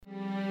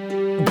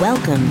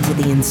Welcome to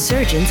the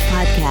Insurgent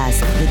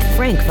podcast with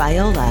Frank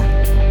Viola.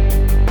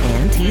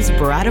 And he's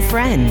brought a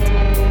friend.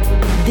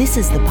 This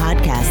is the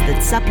podcast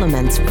that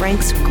supplements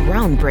Frank's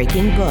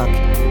groundbreaking book,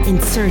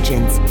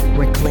 Insurgents,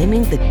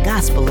 Reclaiming the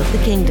Gospel of the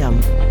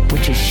Kingdom,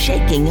 which is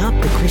shaking up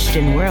the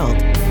Christian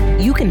world.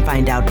 You can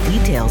find out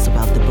details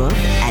about the book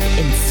at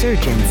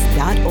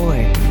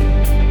insurgents.org.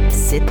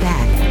 Sit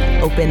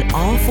back, open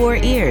all four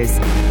ears,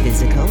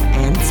 physical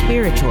and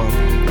spiritual,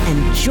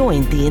 and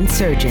join the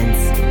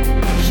Insurgents.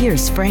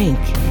 Here's Frank.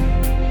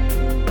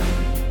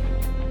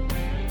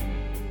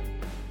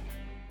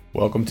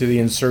 Welcome to the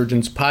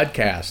Insurgents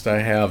podcast. I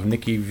have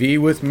Nicky V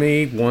with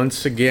me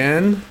once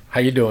again.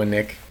 How you doing,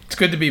 Nick? It's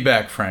good to be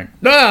back, Frank.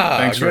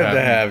 Thanks for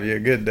having me.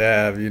 Good to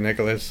have you,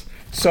 Nicholas.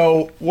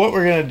 So what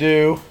we're going to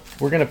do,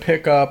 we're going to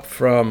pick up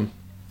from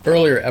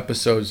earlier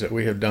episodes that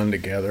we have done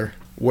together,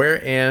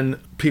 wherein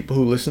people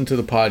who listen to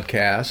the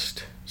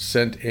podcast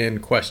sent in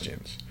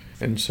questions.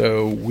 And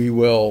so we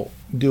will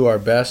do our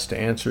best to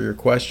answer your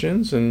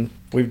questions. And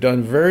we've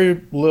done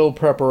very little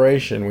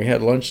preparation. We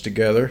had lunch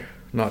together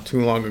not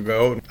too long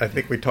ago. I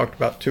think we talked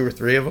about 2 or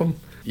 3 of them.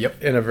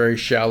 Yep. In a very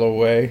shallow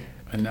way.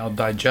 And now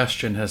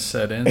digestion has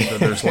set in, so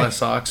there's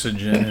less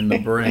oxygen in the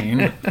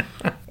brain.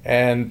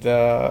 And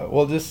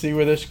we'll just see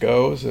where this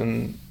goes.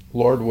 And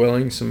Lord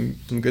willing, some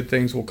good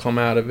things will come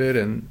out of it.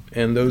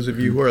 And those of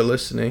you who are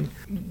listening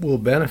will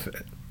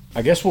benefit.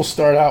 I guess we'll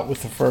start out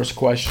with the first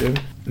question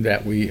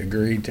that we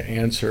agreed to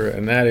answer.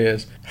 And that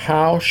is,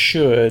 how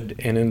should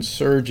an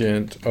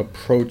insurgent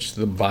approach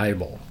the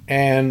Bible?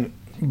 And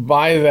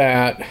by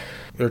that,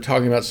 they're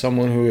talking about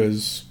someone who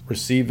has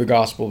received the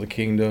gospel of the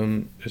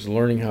kingdom, is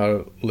learning how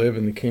to live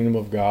in the kingdom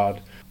of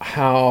God.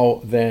 How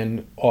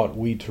then ought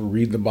we to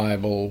read the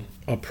Bible,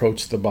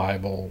 approach the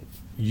Bible,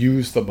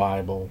 use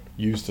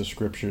the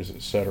scriptures,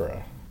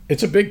 etc.?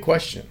 It's a big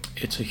question.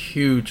 It's a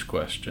huge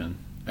question,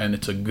 and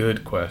it's a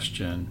good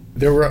question.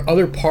 There were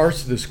other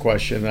parts of this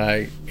question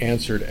I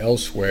answered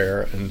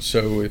elsewhere, and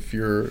so if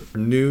you're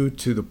new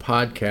to the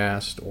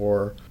podcast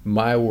or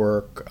my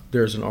work,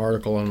 there's an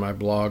article on my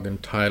blog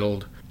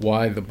entitled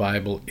Why the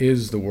Bible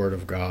is the Word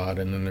of God,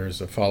 and then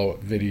there's a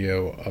follow-up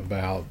video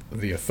about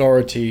the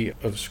authority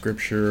of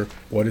Scripture.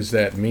 What does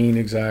that mean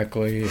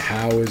exactly?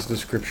 How is the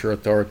Scripture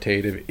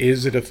authoritative?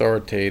 Is it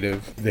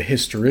authoritative? The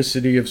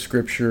historicity of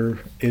Scripture,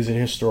 is it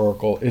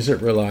historical? Is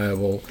it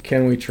reliable?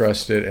 Can we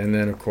trust it? And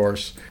then, of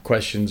course,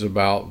 questions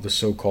about the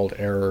so-called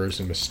errors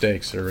and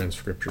mistakes that are in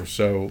Scripture.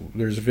 So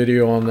there's a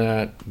video on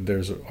that.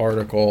 There's an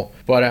article.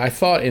 But I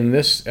thought in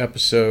this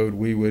episode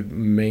we would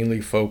mainly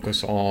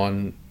focus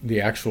on the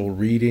actual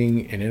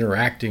reading and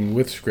interacting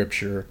with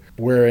Scripture,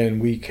 wherein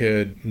we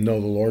could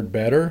know the Lord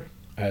better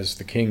as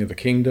the King of the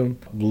kingdom,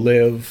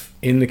 live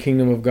in the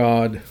kingdom of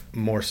God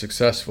more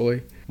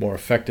successfully, more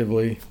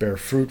effectively, bear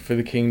fruit for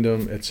the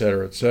kingdom,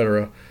 etc.,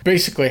 etc.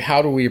 Basically,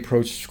 how do we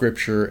approach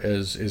Scripture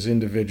as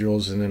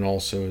individuals and then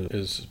also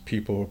as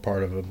people who are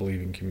part of a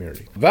believing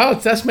community? Well,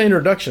 that's my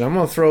introduction. I'm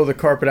going to throw the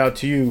carpet out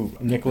to you,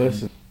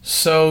 Nicholas.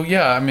 So,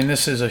 yeah, I mean,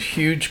 this is a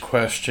huge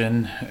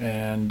question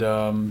and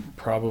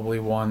probably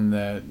one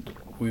that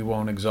we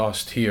won't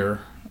exhaust here.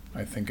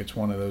 I think it's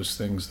one of those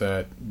things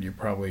that you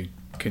probably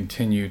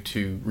continue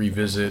to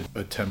revisit,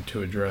 attempt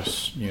to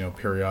address,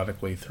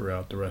 periodically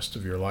throughout the rest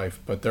of your life.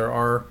 But there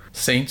are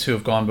saints who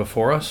have gone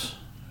before us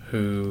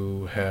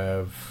who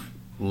have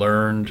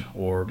learned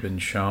or been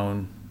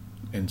shown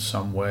in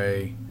some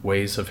way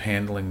ways of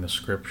handling the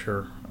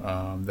Scripture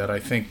that I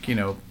think,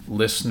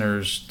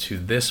 listeners to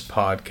this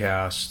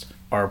podcast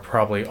are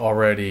probably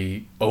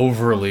already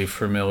overly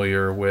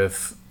familiar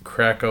with.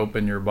 Crack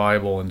open your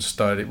Bible and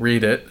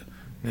read it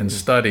and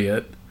study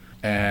it,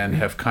 and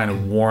have kind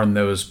of worn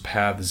those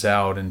paths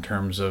out in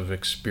terms of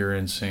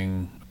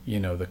experiencing,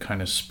 the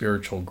kind of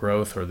spiritual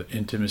growth or the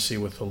intimacy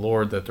with the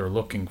Lord that they're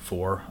looking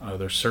for.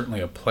 There's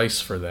certainly a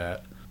place for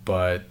that,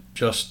 but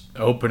just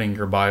opening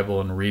your Bible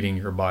and reading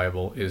your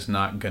Bible is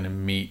not going to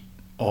meet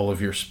all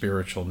of your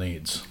spiritual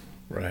needs.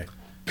 Right.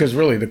 Because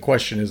really the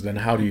question is then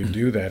how do you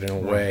do that in a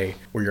way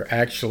where you're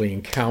actually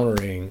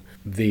encountering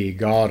the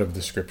God of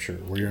the Scripture,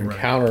 where you're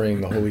encountering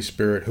the Holy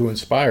Spirit who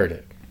inspired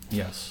it?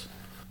 Yes.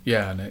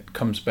 Yeah, and it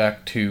comes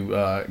back to,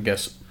 I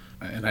guess,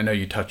 and I know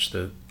you touched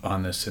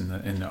on this in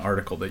the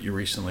article that you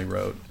recently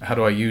wrote. How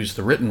do I use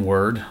the written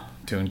word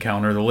to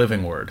encounter the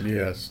living word?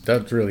 Yes,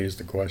 that really is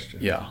the question.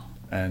 Yeah,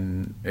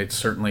 and it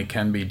certainly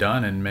can be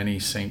done, and many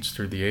saints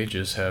through the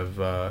ages have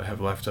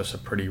left us a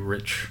pretty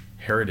rich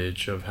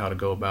heritage of how to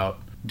go about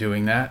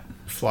doing that.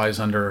 Flies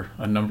under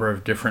a number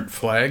of different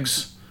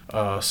flags,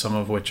 some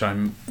of which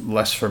I'm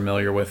less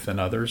familiar with than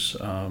others,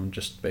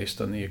 just based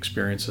on the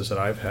experiences that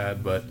I've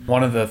had. But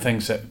one of the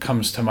things that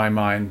comes to my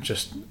mind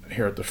just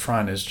here at the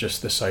front is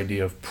just this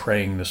idea of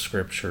praying the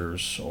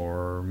Scriptures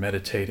or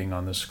meditating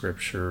on the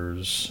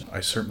Scriptures.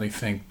 I certainly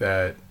think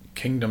that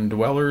kingdom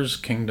dwellers,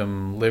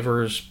 kingdom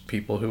livers,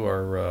 people who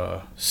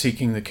are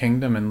seeking the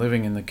kingdom and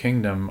living in the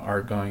kingdom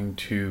are going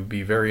to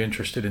be very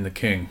interested in the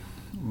King.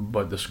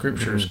 But the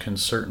Scriptures can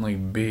certainly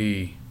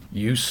be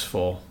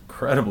useful,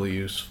 incredibly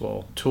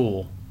useful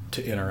tool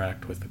to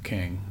interact with the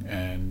King,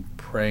 and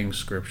praying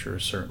Scripture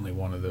is certainly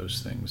one of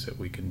those things that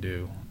we can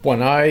do.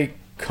 When I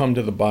come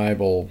to the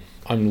Bible,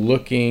 I'm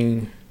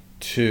looking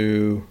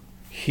to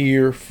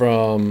hear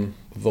from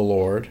the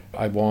Lord.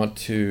 I want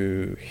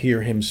to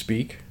hear him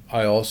speak.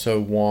 I also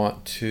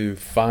want to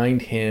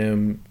find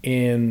him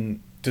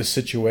in the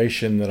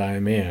situation that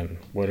I'm in,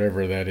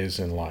 whatever that is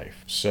in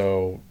life.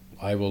 So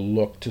I will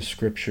look to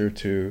Scripture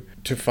to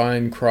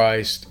find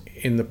Christ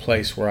in the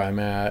place where I'm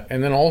at.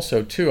 And then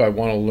also, too, I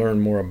want to learn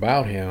more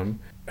about him,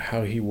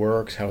 how he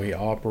works, how he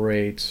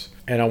operates,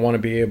 and I want to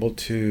be able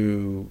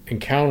to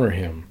encounter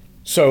him.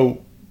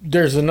 So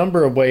there's a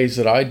number of ways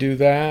that I do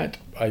that.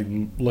 I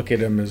look at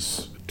them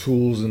as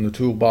tools in the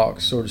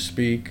toolbox, so to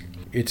speak.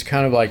 It's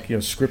kind of like,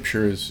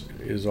 Scripture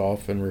is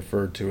often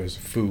referred to as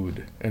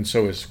food, and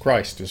so is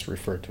Christ is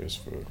referred to as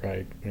food,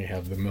 right? We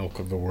have the milk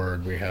of the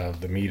Word, we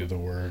have the meat of the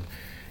Word,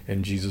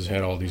 and Jesus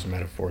had all these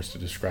metaphors to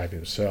describe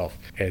himself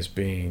as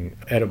being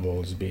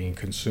edible, as being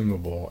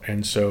consumable.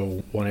 And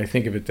so when I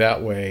think of it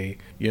that way,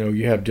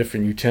 you have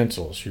different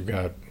utensils. You've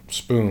got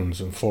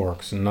spoons and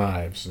forks and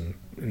knives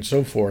and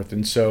so forth.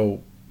 And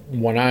so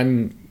when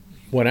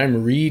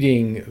I'm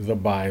reading the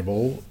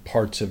Bible,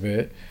 parts of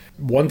it,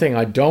 one thing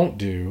I don't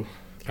do,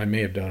 I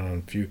may have done on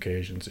a few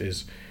occasions,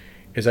 is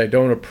I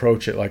don't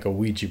approach it like a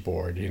Ouija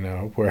board,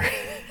 where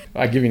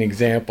I'll give you an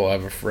example. I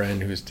have a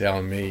friend who's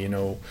telling me,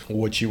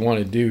 what you want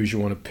to do is you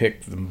want to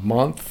pick the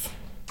month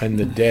and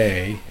the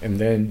day, and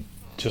then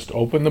just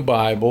open the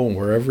Bible and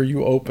wherever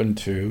you open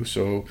to.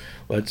 So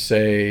let's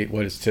say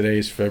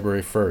today's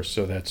February 1st,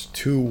 so that's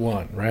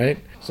 2-1, right?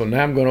 So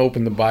now I'm going to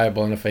open the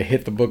Bible, and if I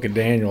hit the book of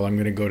Daniel, I'm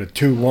going to go to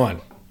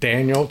 2-1.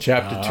 Daniel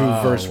chapter 2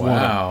 verse 1.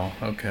 Wow,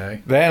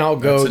 okay. Then I'll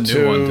go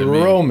to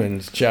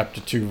Romans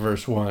chapter 2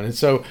 verse 1. And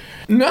so,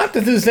 not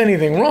that there's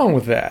anything wrong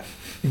with that,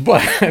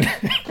 but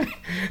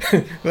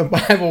the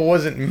Bible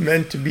wasn't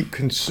meant to be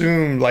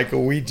consumed like a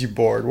Ouija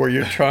board where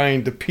you're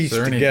trying to piece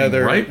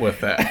together. Right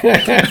with that?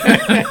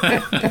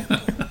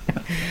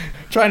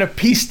 Trying to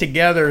piece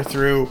together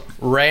through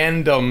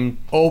random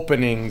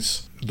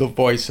openings the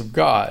voice of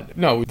God.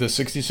 No, the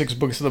 66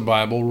 books of the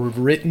Bible were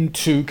written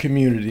to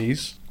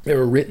communities. They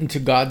were written to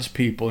God's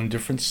people in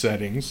different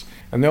settings,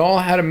 and they all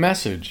had a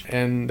message,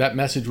 and that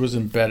message was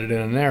embedded in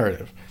a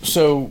narrative.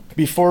 So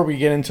before we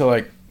get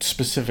into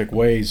specific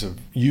ways of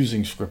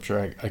using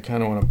Scripture, I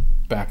kind of want to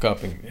back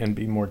up and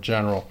be more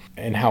general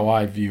in how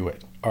I view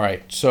it. All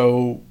right,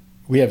 so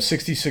we have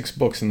 66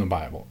 books in the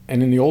Bible,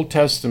 and in the Old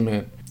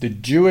Testament, the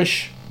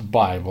Jewish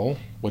Bible,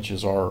 which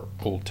is our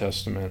Old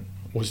Testament,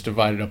 was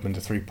divided up into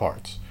 3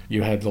 parts.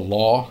 You had the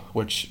law,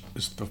 which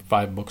is the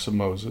 5 books of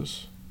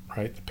Moses,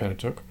 right, the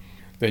Pentateuch.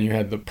 Then you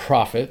had the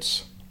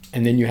prophets,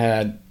 and then you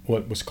had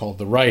what was called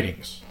the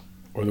writings,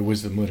 or the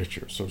wisdom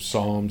literature. So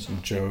Psalms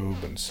and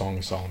Job and Song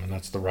of Solomon,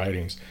 that's the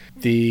writings.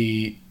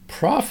 The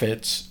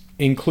prophets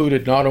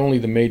included not only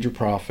the major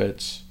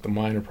prophets, the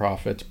minor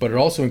prophets, but it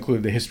also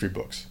included the history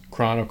books,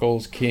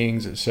 Chronicles,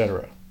 Kings,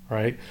 etc.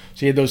 Right?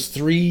 So you had those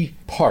 3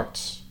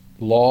 parts: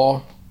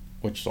 law,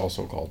 which is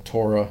also called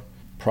Torah,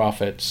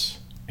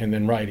 prophets, and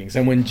then writings.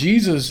 And when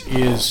Jesus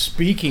is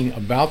speaking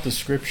about the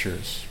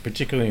Scriptures,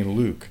 particularly in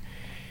Luke,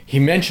 he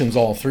mentions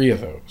all 3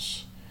 of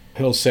those.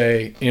 He'll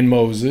say in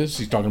Moses,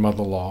 he's talking about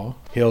the law.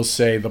 He'll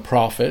say the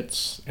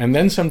prophets. And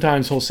then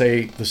sometimes he'll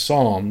say the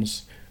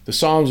Psalms. The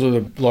Psalms are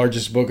the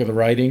largest book of the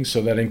writings,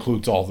 so that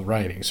includes all the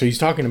writings. So he's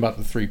talking about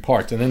the 3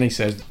 parts. And then he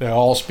says, they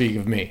all speak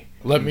of me.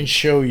 Let me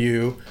show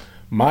you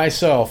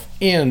myself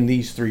in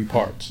these 3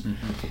 parts.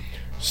 Mm-hmm.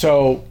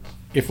 So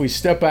if we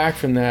step back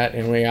from that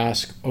and we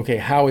ask, okay,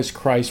 how is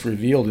Christ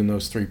revealed in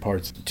those 3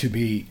 parts? To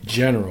be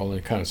general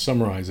and kind of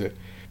summarize it,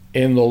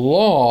 in the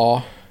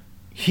law,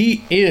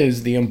 he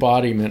is the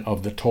embodiment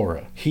of the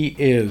Torah. He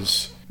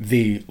is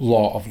the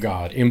law of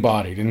God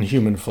embodied in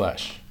human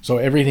flesh. So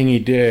everything he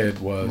did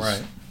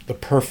was the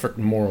perfect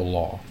moral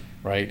law,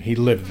 right? He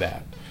lived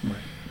that. Right.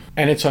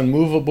 And it's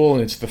unmovable,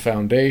 and it's the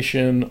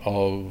foundation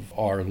of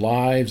our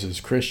lives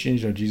as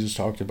Christians. Jesus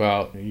talked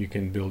about you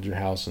can build your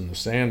house in the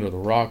sand or the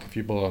rock. If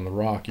you build it on the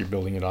rock, you're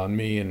building it on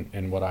me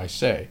and what I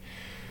say.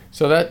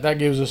 So that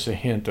gives us a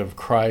hint of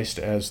Christ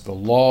as the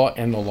law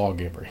and the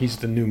lawgiver. He's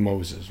the new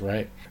Moses,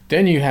 right?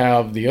 Then you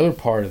have the other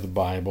part of the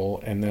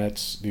Bible, and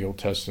that's the Old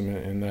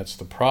Testament, and that's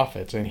the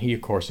prophets. And he,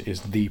 of course,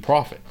 is the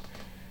prophet,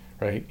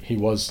 right? He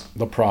was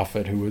the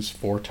prophet who was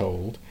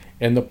foretold.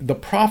 And the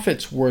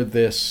prophets were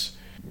this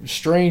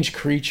strange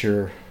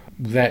creature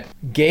that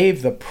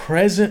gave the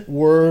present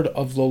word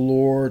of the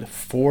Lord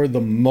for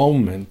the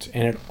moment,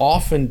 and it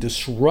often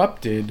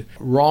disrupted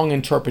wrong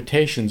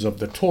interpretations of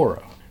the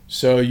Torah.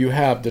 So you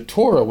have the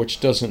Torah, which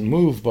doesn't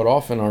move, but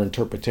often our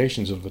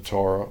interpretations of the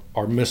Torah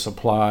are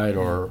misapplied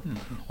or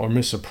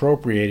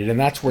misappropriated. And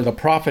that's where the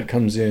prophet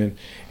comes in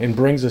and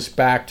brings us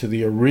back to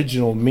the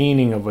original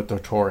meaning of what the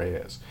Torah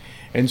is.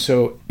 And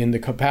so in the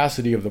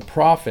capacity of the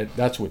prophet,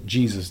 that's what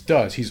Jesus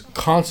does. He's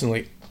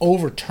constantly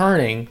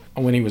overturning,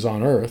 when he was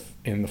on earth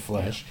in the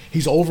flesh,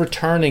 he's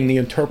overturning the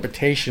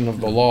interpretation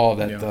of the law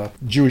that the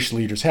Jewish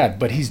leaders had.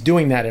 But he's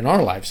doing that in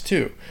our lives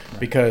too,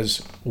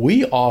 because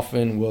we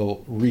often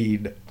will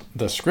read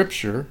the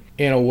scripture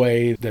in a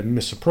way that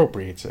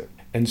misappropriates it.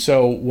 And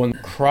so when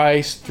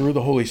Christ, through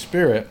the Holy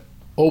Spirit,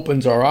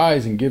 opens our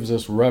eyes and gives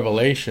us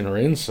revelation or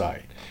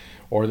insight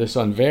or this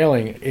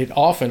unveiling, it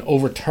often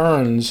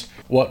overturns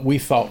what we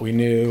thought we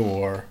knew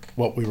or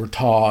what we were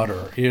taught,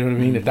 or, you know what I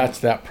mean? That's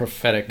that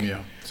prophetic.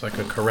 Yeah, it's like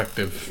a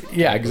corrective.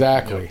 Yeah,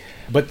 exactly. Yeah.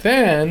 But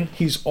then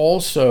he's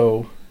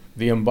also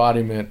the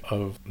embodiment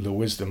of the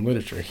wisdom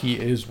literature. He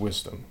is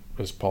wisdom,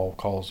 as Paul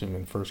calls him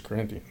in 1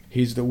 Corinthians.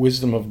 He's the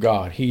wisdom of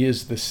God. He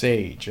is the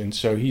sage. And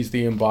so he's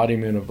the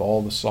embodiment of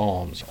all the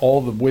Psalms. All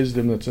the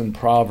wisdom that's in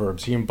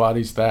Proverbs, he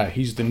embodies that.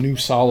 He's the new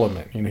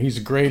Solomon. He's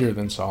greater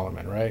than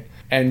Solomon, right?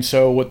 And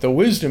so what the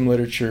wisdom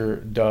literature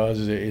does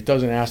is it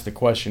doesn't ask the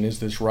question, is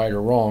this right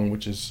or wrong,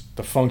 which is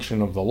the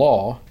function of the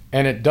law.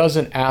 And it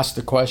doesn't ask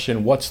the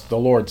question, what's the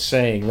Lord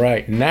saying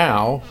right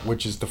now,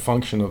 which is the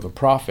function of the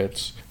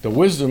prophets. The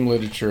wisdom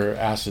literature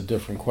asks a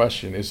different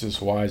question, is this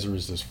wise or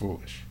is this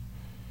foolish?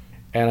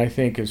 And I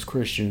think as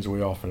Christians,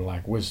 we often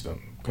lack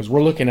wisdom because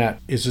we're looking at,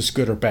 is this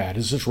good or bad?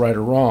 Is this right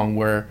or wrong?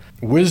 Where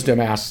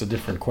wisdom asks a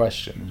different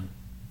question.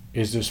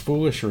 Is this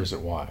foolish or is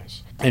it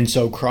wise? And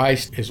so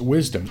Christ is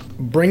wisdom.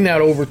 Bring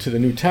that over to the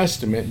New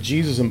Testament.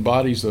 Jesus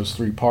embodies those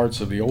three parts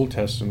of the Old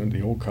Testament,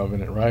 the Old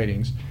Covenant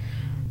writings.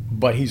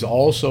 But he's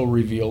also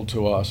revealed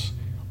to us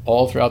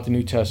all throughout the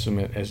New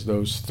Testament as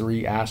those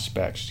three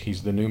aspects.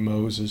 He's the new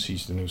Moses,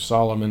 he's the new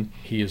Solomon,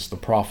 he is the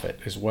prophet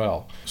as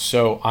well.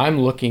 So I'm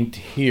looking to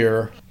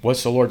hear,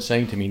 what's the Lord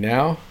saying to me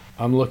now?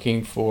 I'm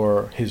looking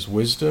for his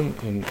wisdom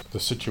in the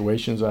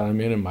situations that I'm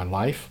in my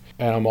life.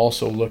 And I'm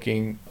also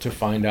looking to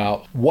find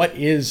out what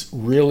is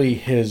really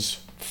his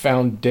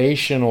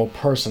foundational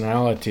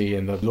personality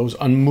and those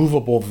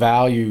unmovable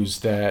values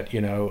that,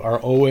 are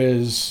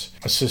always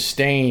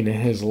sustained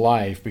in his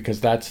life, because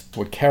that's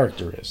what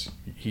character is.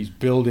 He's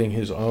building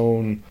his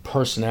own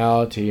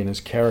personality and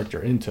his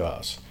character into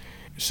us.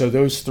 So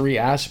those three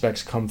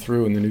aspects come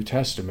through in the New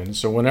Testament.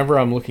 So whenever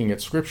I'm looking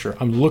at Scripture,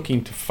 I'm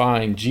looking to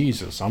find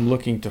Jesus. I'm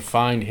looking to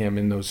find him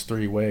in those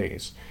three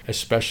ways,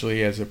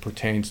 especially as it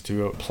pertains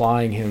to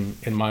applying him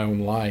in my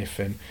own life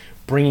and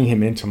bringing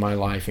him into my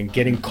life and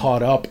getting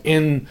caught up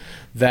in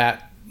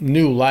that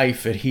new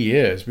life that he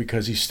is,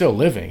 because he's still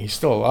living. He's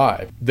still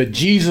alive. The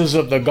Jesus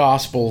of the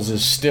Gospels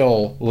is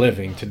still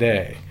living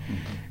today.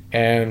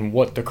 And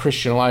what the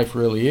Christian life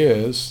really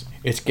is,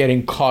 it's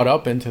getting caught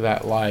up into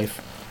that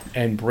life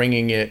and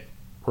bringing it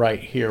right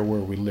here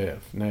where we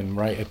live. And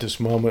right at this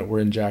moment, we're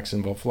in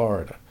Jacksonville,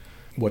 Florida.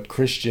 What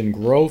Christian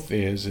growth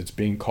is, it's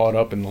being caught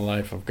up in the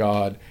life of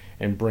God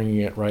and bringing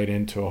it right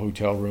into a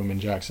hotel room in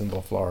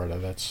Jacksonville, Florida.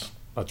 That's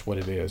what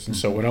it is. And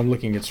so when I'm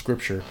looking at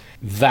Scripture,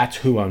 that's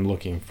who I'm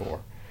looking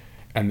for.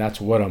 And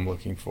that's what I'm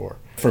looking for.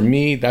 For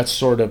me, that's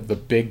sort of the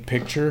big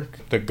picture,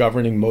 the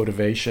governing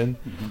motivation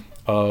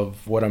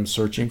of what I'm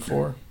searching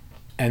for.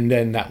 And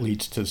then that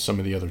leads to some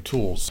of the other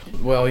tools.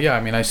 Well,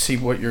 yeah, I see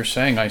what you're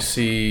saying. I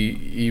see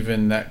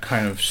even that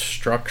kind of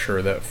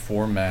structure, that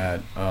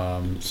format.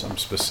 So I'm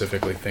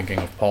specifically thinking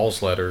of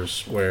Paul's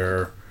letters,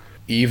 where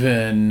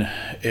even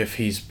if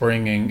he's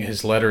bringing,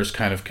 his letters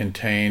kind of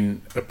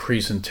contain a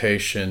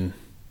presentation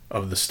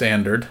of the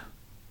standard,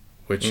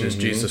 which is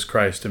Jesus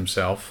Christ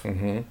himself.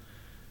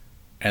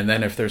 And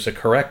then if there's a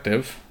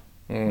corrective,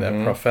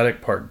 that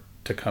prophetic part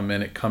to come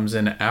in, it comes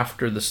in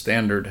after the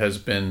standard has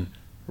been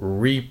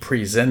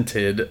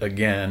represented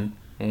again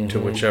to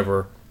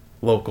whichever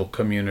local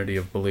community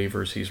of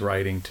believers he's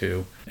writing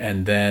to.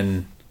 And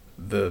then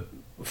the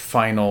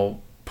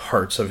final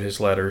parts of his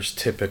letters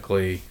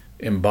typically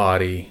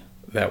embody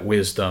that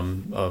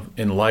wisdom of,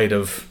 in light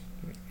of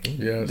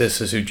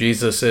this is who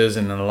Jesus is,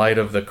 and in light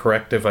of the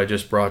corrective I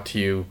just brought to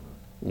you,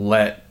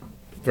 let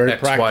very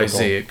X, practical. Y,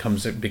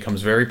 Z. It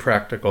becomes very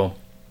practical.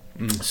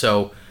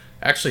 So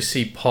actually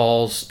see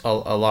Paul's,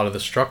 a lot of the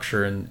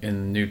structure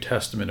in New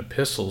Testament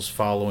epistles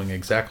following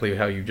exactly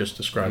how you just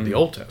described the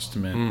Old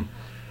Testament,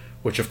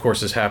 which of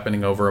course is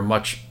happening over a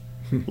much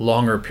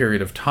longer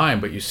period of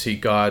time, but you see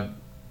God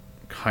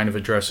kind of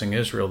addressing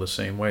Israel the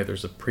same way.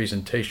 There's a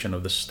presentation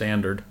of the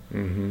standard,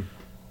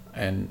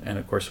 and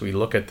of course we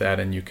look at that,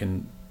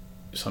 and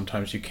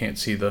sometimes you can't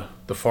see the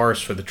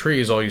forest for the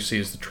trees. All you see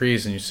is the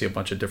trees, and you see a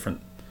bunch of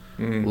different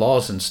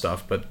laws and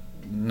stuff, but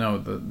no,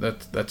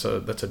 that's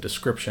a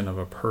description of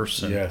a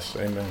person. Yes,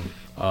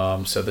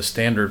 amen. So the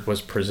standard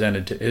was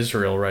presented to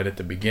Israel right at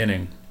the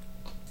beginning.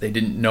 They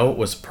didn't know it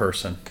was a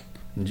person,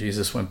 and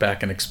Jesus went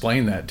back and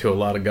explained that to a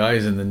lot of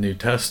guys in the New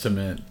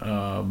Testament.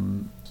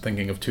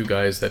 Thinking of two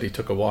guys that he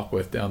took a walk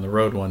with down the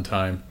road one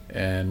time,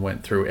 and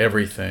went through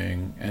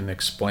everything and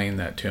explained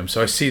that to him.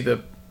 So I see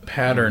the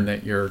pattern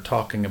that you're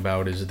talking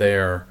about is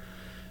there,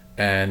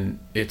 and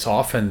it's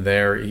often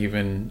there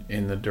even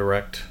in the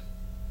direct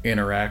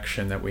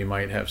interaction that we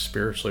might have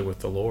spiritually with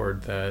the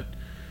Lord, that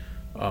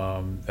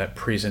that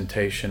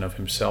presentation of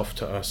himself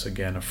to us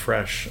again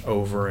afresh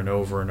over and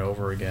over and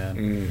over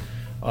again.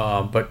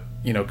 But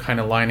kind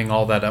of lining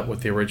all that up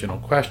with the original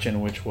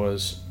question, which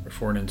was, if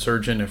we're an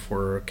insurgent, if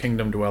we're a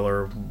kingdom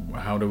dweller,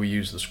 how do we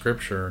use the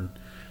Scripture? And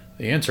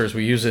the answer is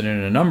we use it in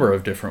a number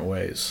of different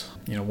ways.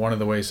 One of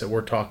the ways that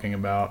we're talking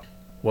about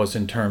was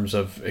in terms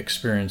of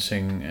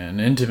experiencing an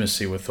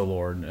intimacy with the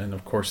Lord. And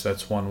of course,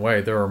 that's one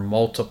way. There are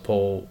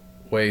multiple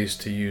ways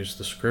to use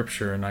the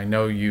scripture. And I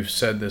know you've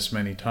said this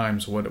many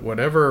times,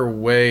 whatever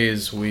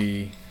ways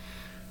we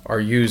are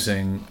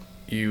using,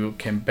 you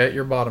can bet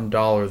your bottom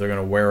dollar they're going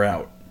to wear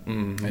out.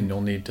 Mm-hmm. And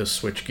you'll need to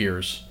switch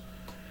gears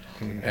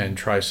and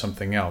try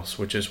something else,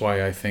 which is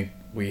why I think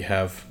we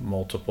have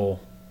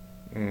multiple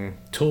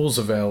tools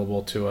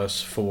available to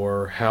us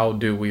for how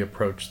do we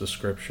approach the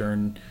scripture.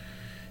 And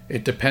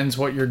it depends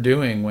what you're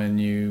doing when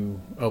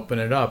you open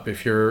it up.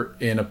 If you're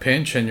in a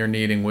pinch and you're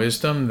needing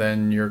wisdom,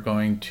 then you're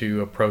going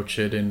to approach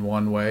it in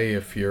one way.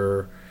 If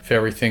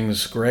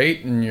everything's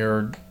great and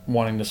you're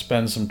wanting to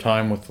spend some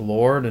time with the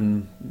Lord,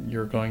 and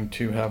you're going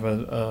to have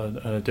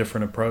a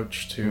different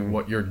approach to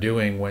what you're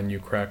doing when you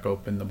crack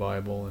open the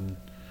Bible. And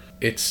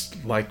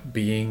it's like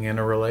being in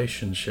a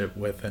relationship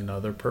with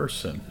another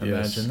person.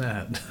 Imagine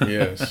that.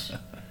 Yes,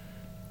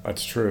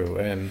 that's true.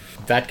 And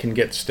that can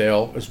get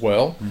stale as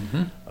well,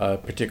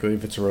 particularly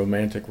if it's a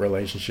romantic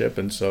relationship.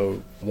 And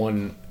so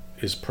one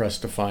is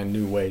pressed to find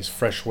new ways,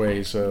 fresh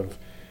ways of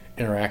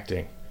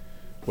interacting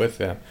with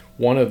them.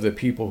 One of the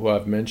people who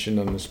I've mentioned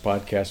on this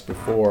podcast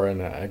before,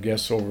 and I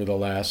guess over the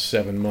last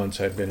 7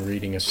 months, I've been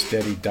reading a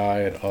steady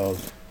diet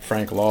of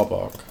Frank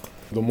Laubach.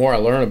 The more I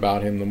learn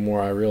about him, the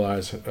more I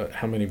realize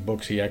how many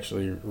books he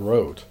actually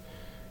wrote.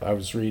 I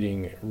was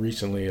reading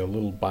recently a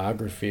little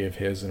biography of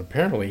his, and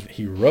apparently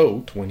he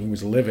wrote, when he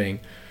was living,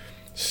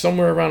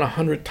 somewhere around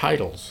 100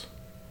 titles,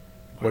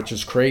 which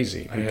is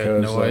crazy. I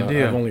had no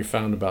idea. I've only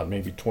found about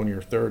maybe 20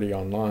 or 30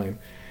 online,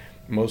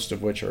 most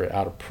of which are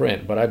out of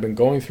print. But I've been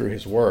going through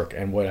his work,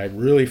 and what I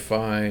really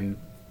find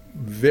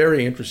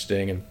very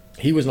interesting, and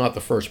he was not the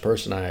first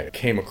person I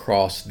came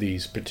across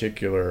these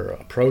particular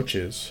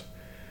approaches,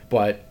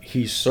 but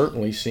he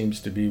certainly seems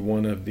to be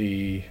one of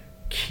the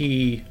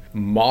key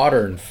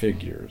modern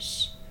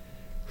figures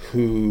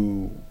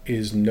who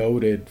is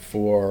noted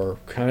for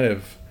kind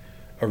of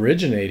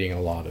originating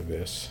a lot of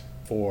this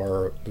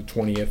for the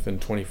 20th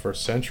and 21st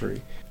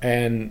century.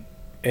 And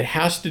it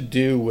has to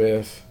do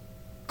with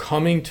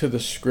coming to the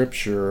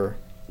scripture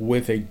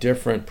with a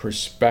different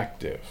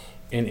perspective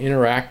and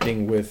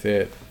interacting with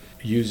it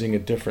using a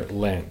different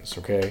lens,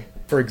 okay?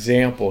 For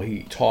example,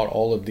 he taught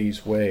all of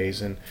these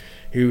ways, and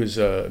he was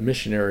a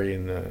missionary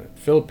in the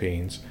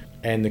Philippines,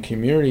 and the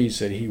communities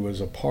that he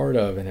was a part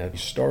of and had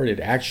started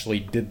actually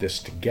did this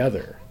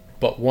together.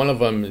 But one of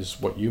them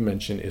is what you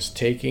mentioned, is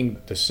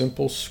taking the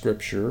simple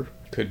scripture.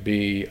 Could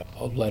be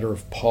a letter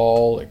of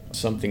Paul,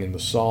 something in the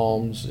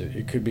Psalms.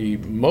 It could be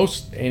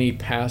most any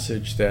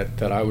passage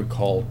that I would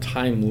call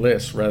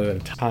timeless rather than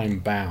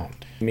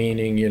time-bound.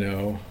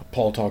 Meaning,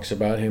 Paul talks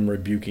about him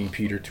rebuking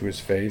Peter to his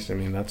face. I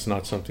mean, that's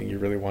not something you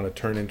really want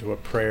to turn into a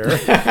prayer.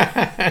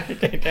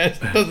 It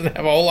doesn't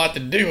have a whole lot to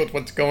do with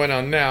what's going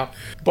on now.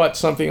 But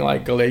something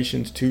like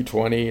Galatians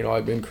 2:20,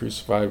 I've been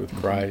crucified with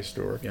Christ,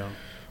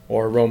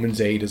 or Romans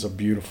 8 is a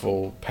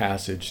beautiful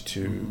passage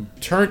to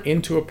turn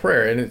into a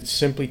prayer. And it's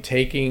simply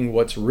taking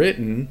what's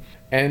written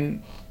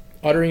and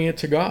uttering it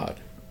to God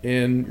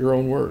in your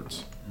own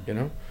words,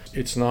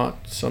 It's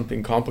not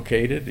something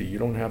complicated. You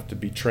don't have to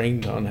be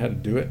trained on how to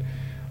do it.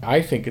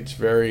 I think it's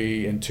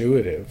very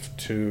intuitive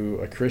to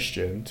a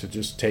Christian to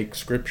just take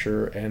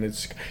scripture, and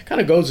it's kind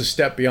of goes a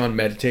step beyond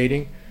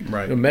meditating.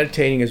 Right.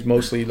 Meditating is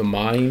mostly the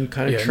mind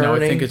kind of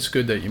churning. I think it's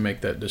good that you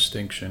make that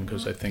distinction,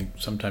 because I think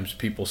sometimes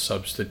people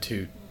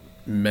substitute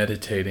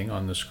meditating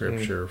on the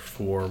scripture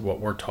for what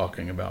we're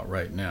talking about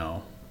right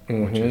now,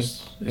 which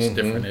is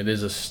different. It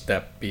is a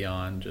step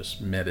beyond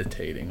just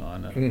meditating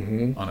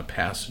on a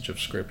passage of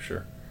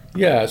scripture.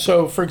 Yeah,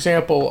 so for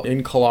example,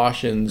 in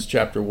Colossians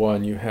chapter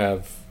 1, you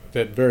have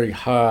that very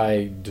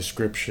high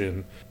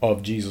description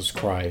of Jesus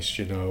Christ,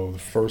 the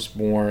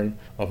firstborn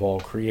of all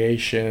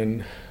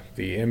creation,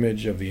 the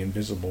image of the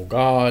invisible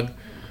God,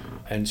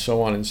 and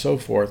so on and so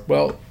forth.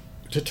 Well,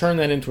 to turn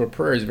that into a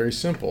prayer is very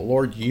simple.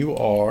 Lord, you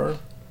are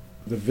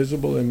the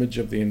visible image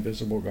of the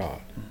invisible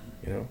God.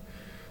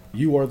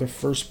 You are the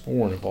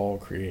firstborn of all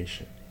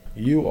creation.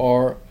 You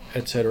are,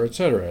 etc.,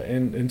 etc.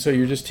 And so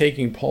you're just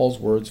taking Paul's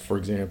words, for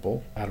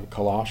example, out of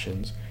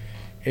Colossians,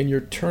 and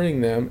you're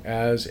turning them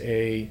as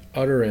a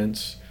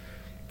utterance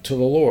to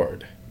the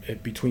Lord,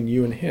 between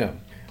you and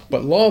him.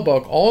 But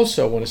Laubach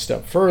also went a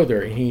step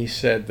further, and he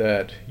said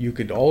that you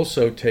could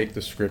also take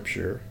the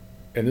scripture,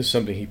 and this is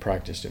something he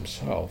practiced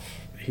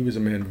himself. He was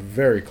a man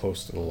very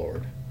close to the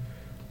Lord,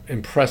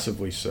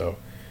 impressively so.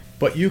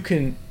 But you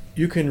can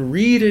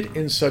read it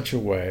in such a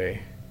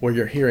way where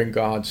you're hearing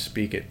God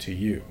speak it to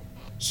you.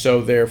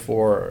 So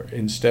therefore,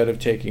 instead of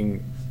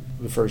taking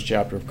the first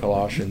chapter of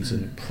Colossians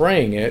and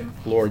praying it,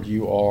 Lord,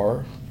 you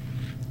are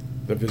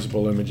the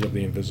visible image of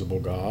the invisible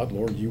God.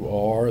 Lord, you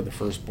are the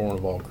firstborn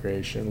of all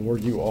creation.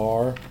 Lord, you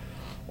are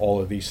all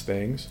of these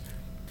things.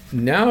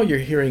 Now you're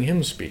hearing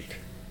him speak.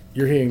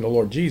 You're hearing the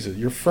Lord Jesus.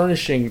 You're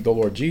furnishing the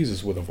Lord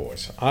Jesus with a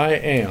voice. I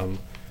am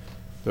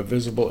the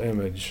visible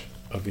image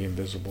of the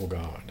invisible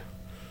God.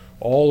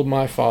 All of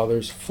my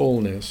Father's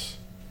fullness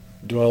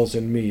dwells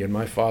in me, and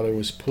my Father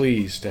was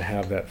pleased to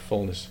have that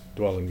fullness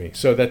dwell in me.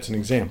 So that's an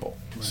example.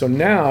 So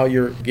now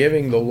you're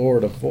giving the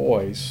Lord a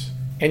voice,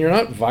 and you're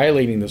not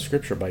violating the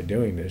Scripture by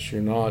doing this.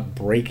 You're not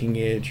breaking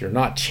it. You're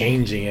not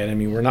changing it. I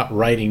mean, we're not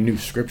writing new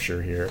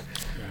Scripture here.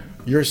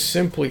 You're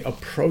simply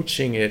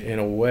approaching it in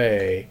a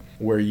way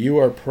where you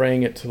are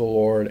praying it to the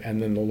Lord,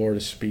 and then the Lord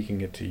is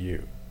speaking it to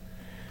you.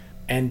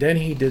 And then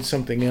he did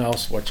something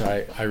else which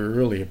I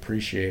really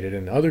appreciated,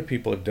 and other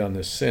people have done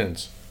this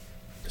since,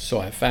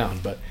 so I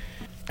found. But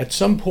at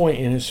some point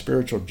in his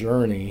spiritual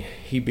journey,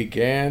 he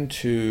began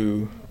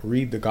to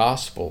read the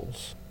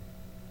Gospels,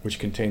 which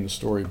contain the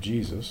story of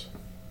Jesus,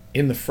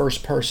 in the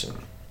first person,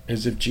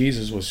 as if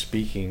Jesus was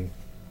speaking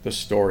the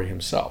story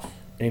himself.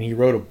 And he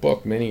wrote a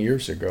book many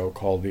years ago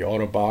called The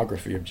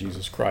Autobiography of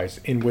Jesus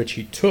Christ, in which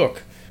he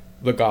took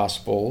the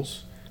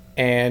Gospels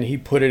and he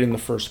put it in the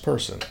first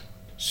person.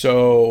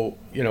 So,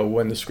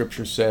 when the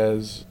Scripture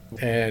says,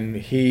 and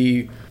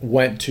he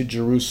went to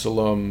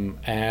Jerusalem,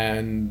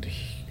 and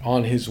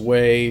on his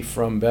way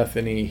from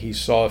Bethany he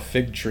saw a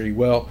fig tree.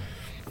 Well,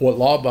 what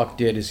Laubach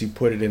did is he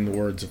put it in the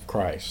words of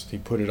Christ. He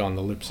put it on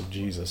the lips of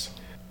Jesus.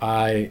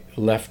 I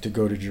left to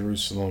go to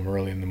Jerusalem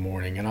early in the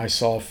morning, and I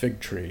saw a fig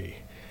tree.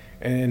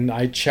 And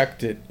I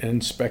checked it and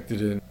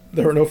inspected it.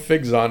 There were no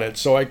figs on it,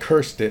 so I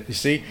cursed it, you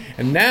see?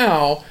 And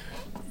now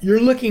you're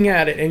looking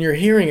at it and you're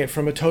hearing it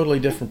from a totally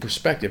different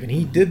perspective. And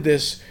he did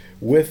this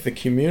with the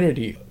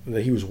community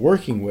that he was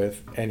working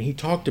with, and he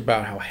talked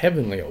about how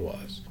heavenly it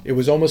was. It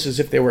was almost as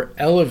if they were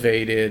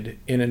elevated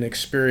in an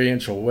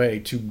experiential way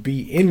to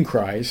be in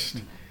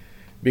Christ,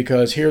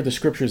 because here the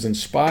Scripture is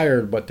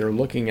inspired, but they're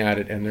looking at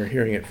it and they're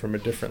hearing it from a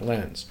different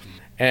lens.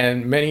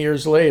 And many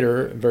years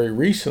later, very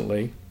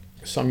recently,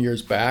 some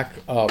years back,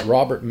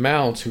 Robert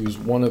Mounce, who's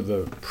one of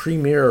the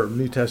premier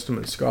New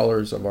Testament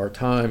scholars of our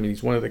time, and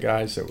he's one of the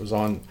guys that was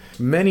on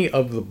many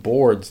of the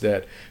boards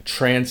that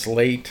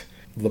translate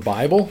the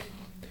Bible.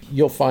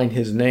 You'll find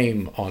his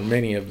name on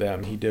many of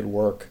them. He did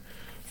work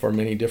for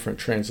many different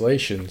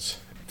translations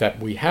that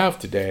we have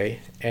today,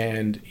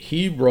 and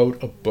he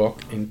wrote a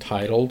book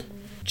entitled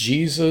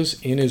Jesus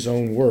in His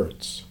Own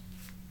Words.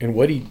 And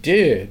what he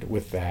did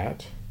with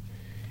that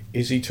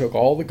is he took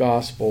all the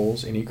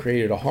Gospels and he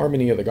created a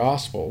harmony of the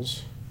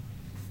Gospels,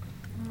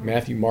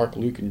 Matthew, Mark,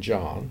 Luke, and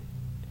John,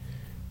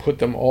 put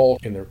them all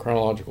in their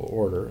chronological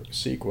order,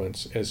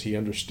 sequence, as he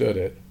understood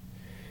it,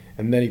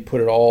 and then he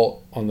put it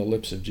all on the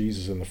lips of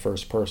Jesus in the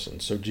first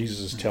person. So Jesus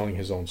is telling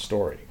his own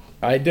story.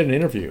 I did an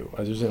interview.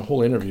 There's a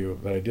whole interview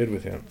that I did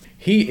with him.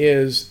 He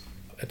is,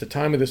 at the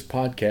time of this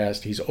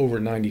podcast, he's over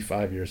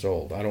 95 years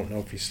old. I don't know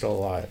if he's still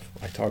alive.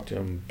 I talked to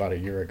him about a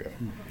year ago.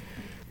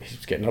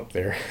 He's getting up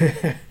there,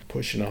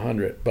 pushing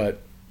 100.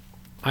 But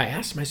I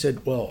asked him, I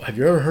said, well, have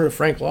you ever heard of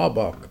Frank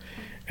Laubach?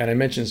 And I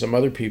mentioned some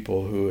other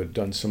people who had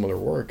done similar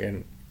work,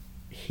 and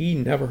he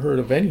never heard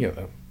of any of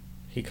them.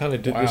 He kind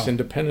of did this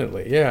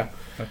independently. Yeah.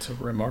 That's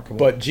remarkable.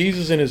 But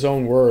Jesus in His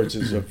Own Words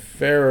is a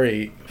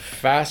very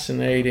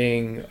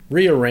fascinating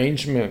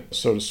rearrangement,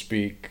 so to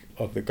speak,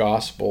 of the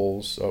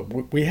Gospels.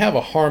 We have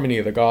a harmony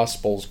of the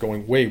Gospels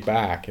going way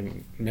back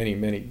and many,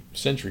 many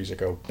centuries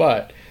ago,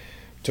 but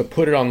to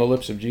put it on the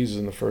lips of Jesus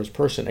in the first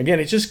person, again,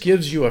 it just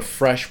gives you a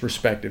fresh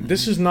perspective.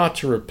 This is not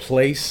to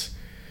replace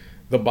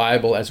the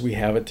Bible as we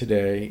have it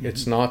today.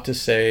 It's not to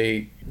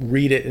say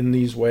read it in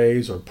these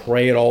ways or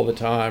pray it all the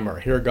time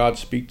or hear God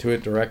speak to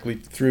it directly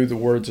through the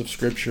words of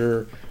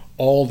Scripture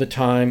all the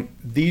time.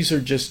 These are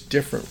just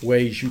different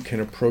ways you can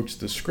approach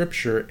the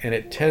Scripture, and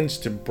it tends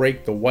to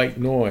break the white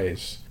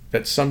noise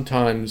that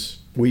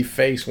sometimes we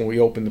face when we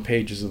open the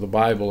pages of the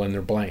Bible and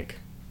they're blank.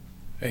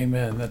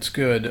 Amen. That's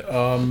good.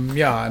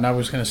 Yeah, and I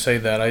was going to say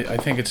that I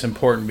think it's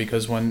important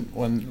because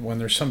when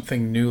there's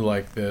something new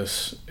like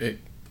this, it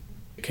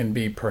can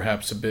be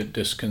perhaps a bit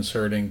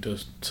disconcerting to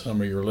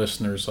some of your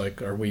listeners.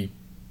 Like,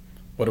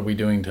 what are we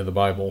doing to the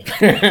Bible?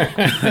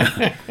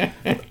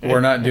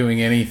 We're not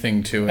doing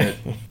anything to it.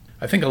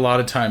 I think a lot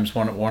of times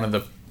one of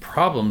the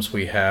problems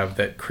we have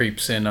that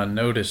creeps in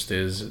unnoticed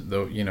is,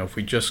 though, if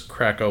we just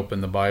crack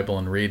open the Bible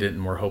and read it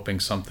and we're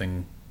hoping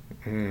something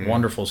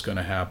wonderful is going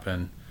to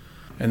happen,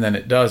 and then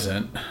it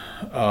doesn't,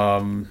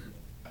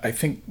 I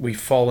think we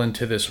fall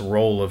into this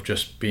role of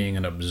just being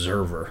an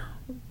observer.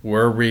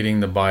 We're reading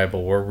the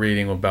Bible, we're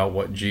reading about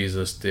what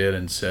Jesus did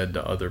and said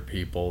to other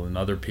people, and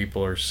other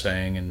people are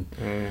saying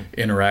and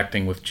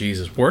interacting with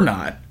Jesus. We're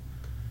not.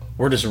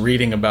 We're just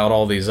reading about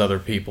all these other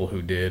people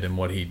who did and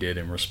what he did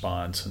in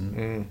response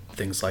and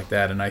things like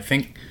that. And I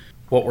think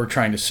what we're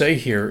trying to say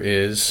here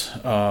is,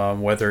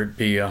 whether it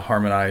be a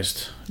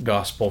harmonized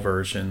gospel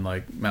version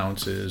like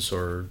Mounce's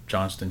or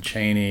Johnston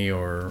Cheney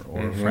or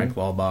Frank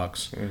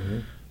Laubach's,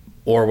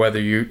 or whether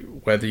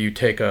you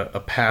take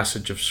a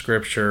passage of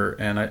Scripture,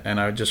 and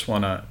I just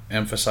want to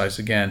emphasize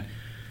again,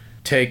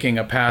 taking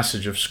a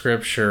passage of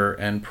Scripture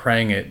and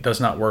praying it does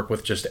not work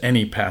with just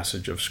any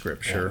passage of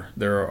Scripture. Yeah.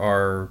 There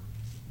are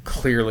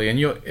clearly, and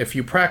if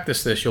you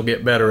practice this, you'll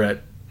get better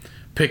at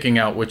picking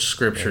out which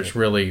Scriptures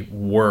really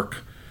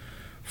work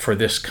for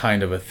this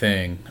kind of a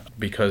thing,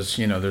 because,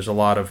 there's a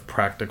lot of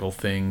practical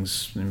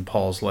things in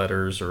Paul's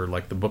letters or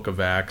like the book of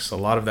Acts. A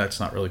lot of that's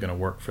not really going to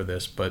work for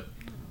this, but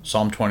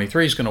Psalm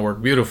 23 is going to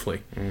work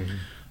beautifully.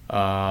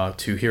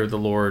 To hear the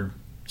Lord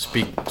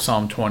speak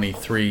Psalm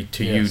 23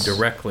 to you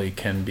directly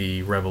can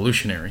be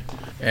revolutionary.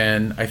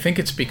 And I think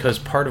it's because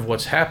part of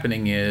what's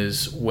happening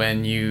is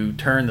when you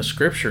turn the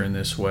scripture in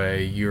this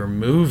way, you're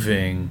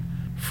moving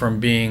from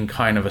being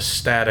kind of a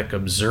static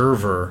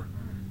observer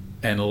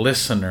and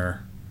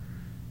listener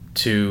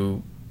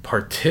to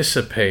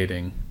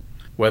participating,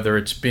 whether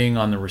it's being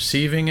on the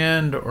receiving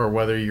end or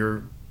whether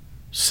you're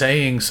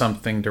saying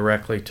something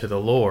directly to the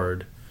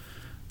Lord.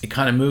 It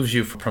kind of moves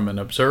you from an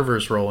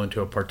observer's role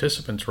into a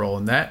participant's role,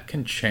 and that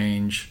can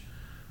change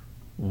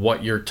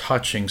what you're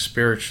touching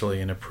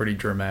spiritually in a pretty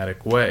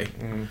dramatic way.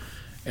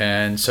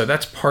 And so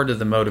that's part of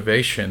the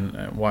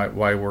motivation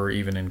why we're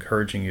even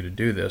encouraging you to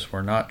do this.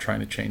 We're not trying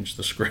to change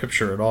the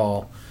scripture at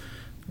all.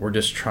 We're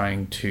just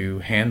trying to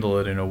handle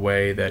it in a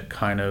way that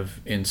kind of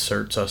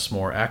inserts us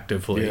more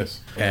actively.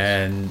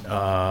 And,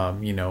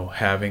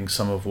 having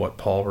some of what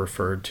Paul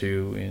referred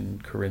to in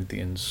 1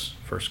 Corinthians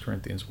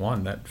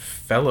 1, that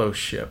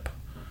fellowship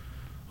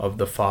of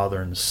the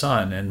Father and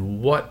Son.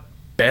 And what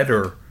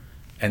better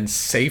and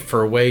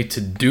safer way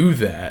to do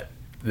that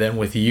than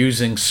with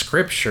using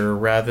scripture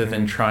rather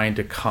than trying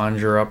to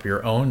conjure up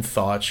your own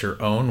thoughts,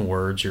 your own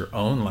words, your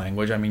own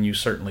language. I mean, you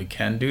certainly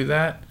can do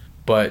that,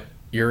 but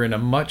you're in a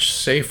much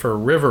safer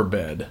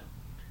riverbed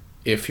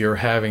if you're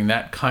having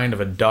that kind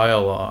of a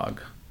dialogue,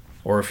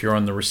 or if you're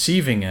on the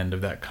receiving end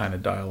of that kind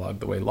of dialogue,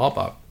 the way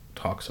Laubach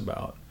talks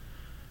about,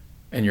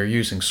 and you're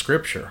using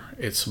scripture.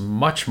 It's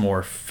much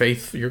more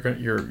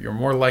you're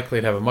more likely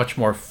to have a much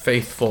more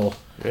faithful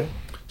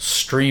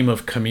stream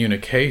of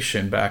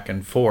communication back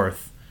and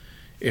forth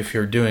if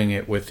you're doing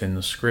it within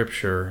the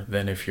scripture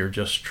than if you're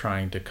just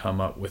trying to come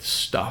up with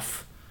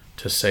stuff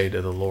to say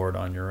to the Lord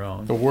on your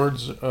own. The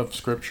words of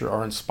scripture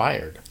are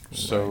inspired.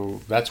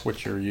 So that's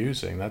what you're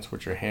using. That's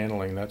what you're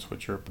handling. That's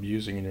what you're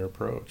using in your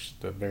approach.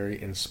 The very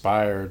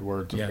inspired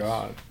words of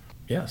God.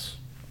 Yes.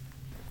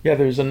 Yeah,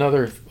 there's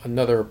another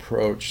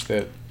approach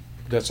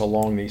that's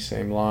along these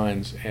same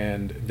lines,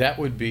 and that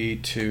would be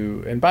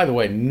to, and by the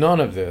way,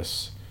 none of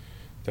this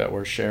that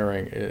we're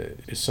sharing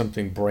is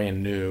something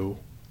brand new,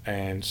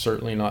 and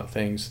certainly not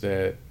things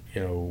that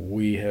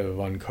we have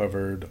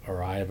uncovered,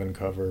 or I have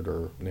uncovered,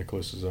 or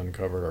Nicholas has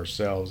uncovered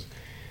ourselves.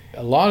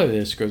 A lot of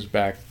this goes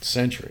back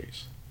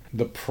centuries.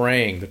 The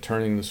praying, the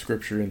turning the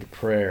scripture into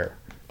prayer,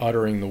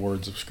 uttering the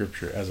words of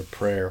scripture as a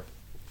prayer,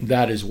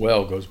 that as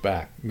well goes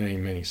back many,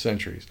 many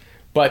centuries.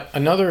 But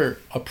another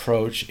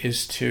approach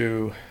is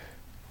to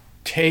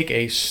take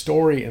a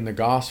story in the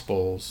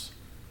Gospels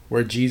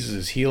where Jesus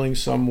is healing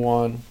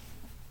someone,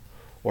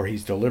 or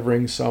he's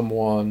delivering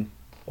someone,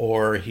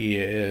 or he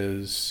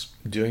is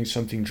doing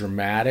something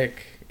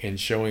dramatic and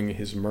showing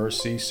his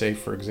mercy. Say,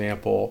 for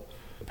example,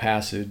 a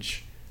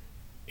passage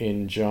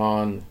in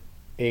John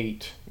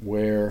 8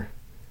 where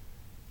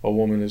a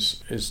woman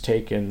is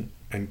taken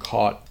and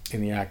caught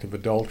in the act of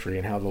adultery,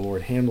 and how the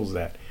Lord handles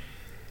that.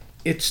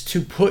 It's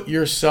to put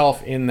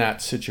yourself in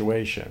that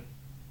situation.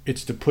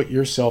 It's to put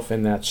yourself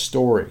in that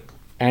story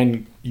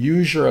and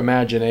use your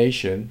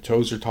imagination.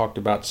 Tozer talked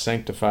about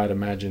sanctified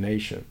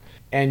imagination.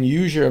 And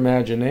use your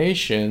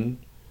imagination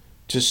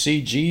to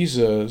see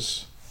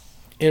Jesus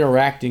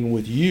interacting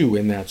with you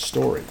in that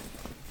story.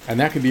 And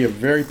that could be a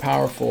very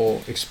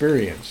powerful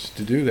experience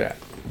to do that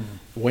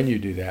when you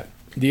do that.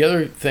 The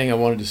other thing I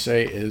wanted to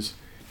say is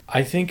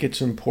I think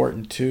it's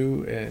important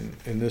too,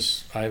 and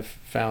this I've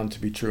found to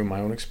be true in my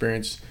own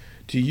experience,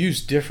 to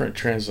use different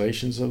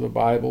translations of the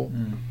Bible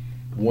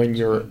when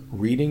you're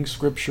reading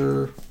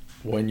scripture,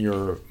 when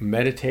you're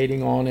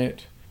meditating on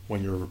it,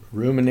 when you're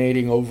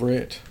ruminating over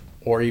it,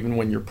 or even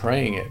when you're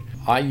praying it.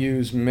 I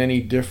use many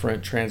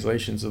different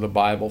translations of the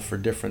Bible for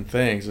different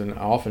things, and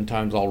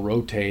oftentimes I'll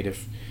rotate.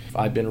 If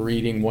I've been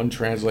reading one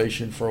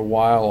translation for a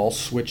while, I'll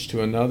switch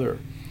to another.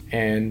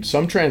 And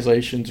some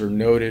translations are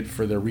noted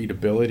for their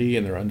readability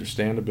and their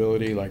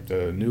understandability, like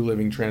the New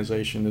Living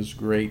Translation is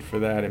great for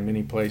that in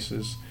many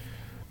places.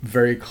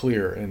 Very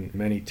clear in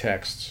many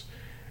texts.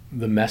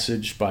 The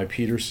Message by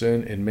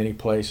Peterson in many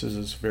places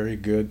is very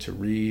good to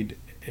read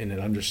in an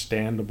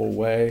understandable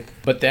way.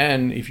 But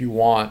then if you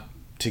want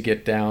to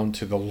get down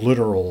to the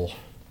literal,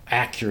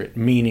 accurate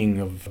meaning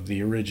of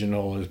the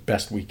original as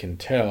best we can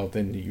tell,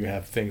 then you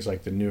have things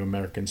like the New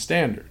American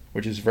Standard,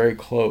 which is very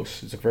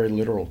close. It's a very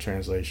literal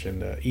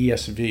translation.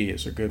 ESV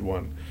is a good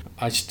one.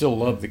 I still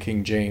love the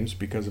King James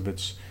because of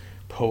its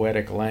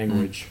poetic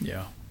language.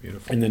 Yeah,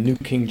 beautiful. And the New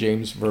King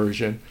James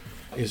Version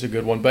is a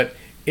good one. But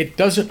it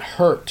doesn't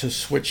hurt to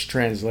switch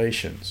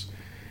translations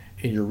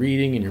in your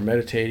reading and your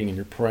meditating and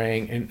your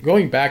praying. And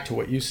going back to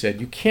what you said,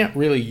 you can't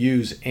really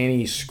use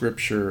any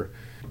scripture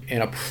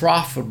in a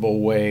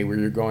profitable way where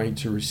you're going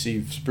to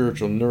receive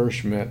spiritual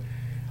nourishment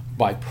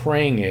by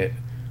praying it.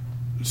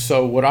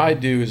 So what I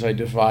do is I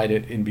divide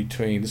it in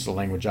between, this is the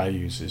language I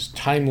use, is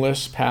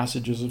timeless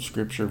passages of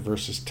scripture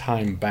versus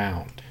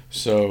time-bound.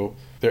 So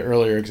the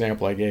earlier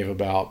example I gave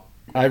about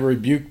I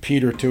rebuke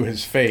Peter to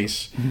his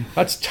face.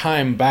 That's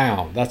time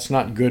bound. That's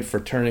not good for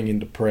turning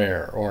into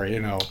prayer, or,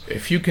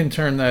 If you can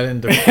turn that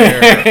into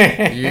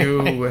prayer,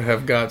 you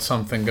have got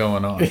something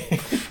going on.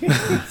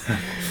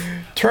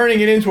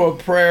 Turning it into a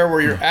prayer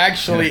where you're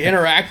actually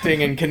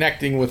interacting and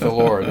connecting with the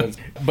Lord.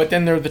 But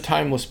then there are the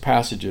timeless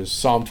passages.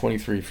 Psalm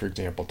 23, for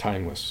example,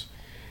 timeless.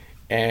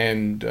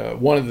 And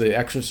one of the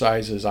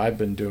exercises I've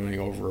been doing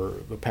over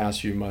the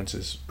past few months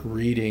is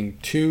reading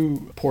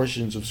 2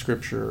 portions of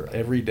Scripture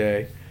every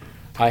day.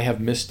 I have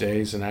missed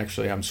days, and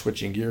actually I'm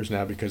switching gears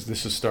now because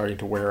this is starting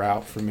to wear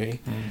out for me.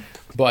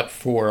 But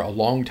for a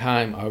long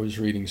time, I was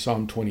reading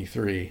Psalm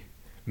 23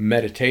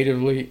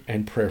 meditatively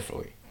and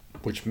prayerfully,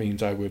 which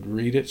means I would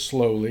read it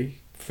slowly,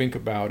 think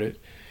about it,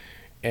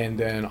 and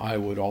then I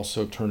would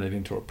also turn it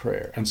into a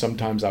prayer. And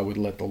sometimes I would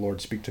let the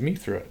Lord speak to me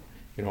through it.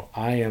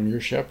 I am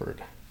your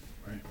shepherd.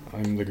 Right.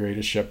 I'm the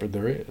greatest shepherd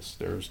there is.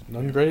 There's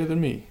none greater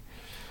than me.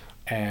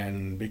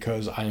 And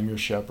because I am your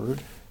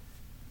shepherd,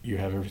 you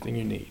have everything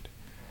you need.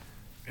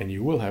 And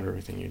you will have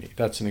everything you need.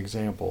 That's an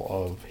example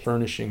of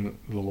furnishing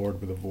the Lord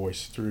with a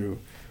voice through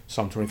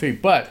Psalm 23.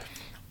 But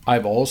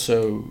I've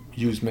also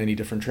used many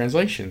different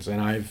translations,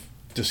 and I've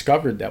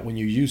discovered that when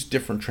you use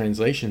different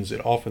translations,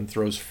 it often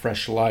throws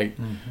fresh light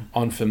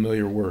on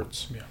familiar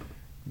words,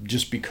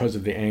 just because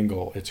of the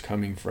angle it's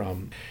coming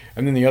from.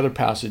 And then the other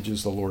passage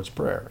is the Lord's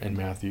Prayer in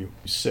Matthew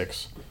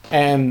 6.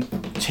 And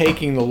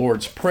taking the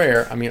Lord's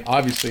Prayer,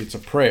 obviously it's a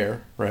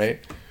prayer,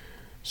 right?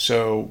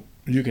 So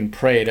you can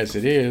pray it as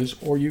it is,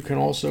 or you can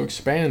also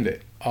expand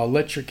it.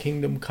 Let your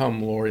kingdom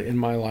come, Lord, in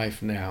my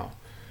life now.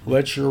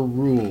 Let your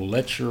rule,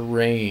 let your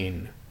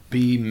reign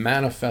be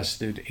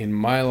manifested in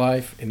my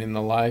life and in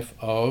the life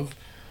of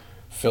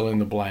fill in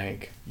the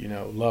blank,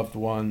 loved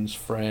ones,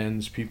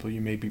 friends, people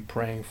you may be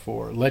praying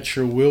for. Let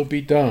your will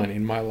be done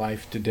in my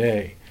life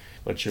today.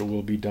 Let your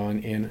will be done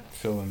in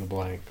fill in the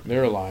blank,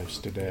 their lives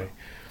today.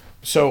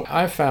 So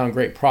I found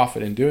great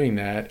profit in doing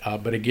that.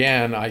 But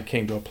again, I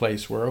came to a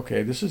place where,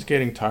 okay, this is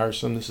getting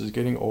tiresome. This is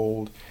getting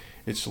old.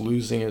 It's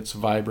losing its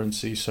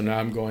vibrancy. So now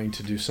I'm going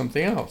to do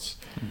something else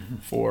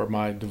for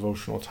my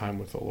devotional time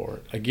with the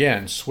Lord.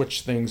 Again,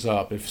 switch things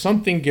up. If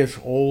something gets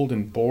old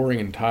and boring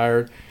and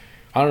tired,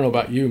 I don't know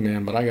about you,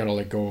 man, but I got to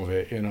let go of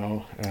it, and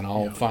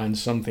I'll find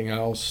something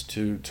else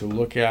to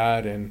look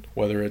at, and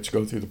whether it's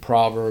go through the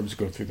Proverbs,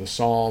 go through the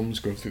Psalms,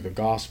 go through the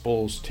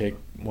Gospels, take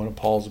one of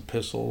Paul's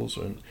epistles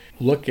and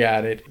look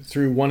at it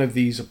through one of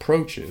these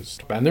approaches.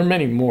 And there are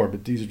many more,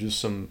 but these are just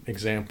some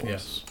examples.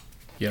 Yes.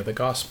 Yeah, the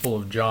Gospel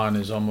of John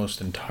is almost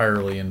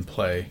entirely in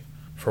play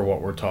for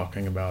what we're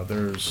talking about.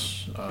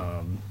 There's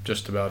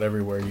just about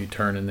everywhere you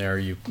turn in there,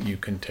 you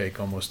can take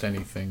almost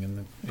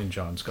anything in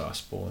John's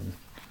Gospel and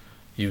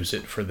use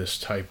it for this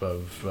type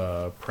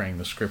of praying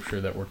the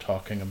Scripture that we're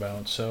talking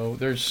about. So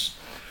there's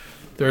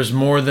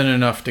more than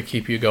enough to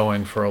keep you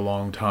going for a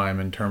long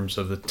time in terms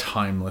of the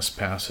timeless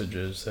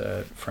passages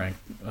that Frank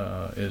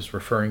is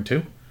referring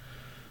to.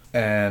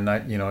 And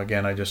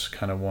I just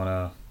kind of want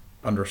to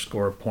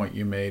underscore a point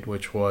you made,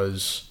 which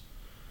was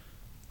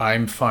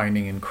I'm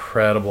finding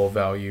incredible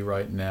value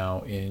right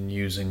now in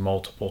using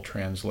multiple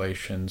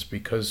translations,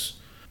 because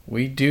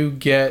we do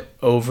get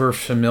over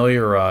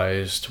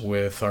familiarized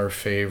with our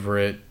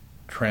favorite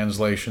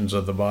translations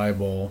of the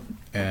Bible,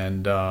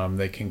 and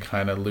they can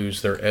kind of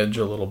lose their edge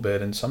a little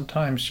bit, and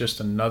sometimes just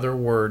another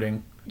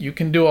wording. You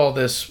can do all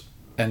this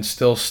and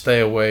still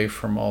stay away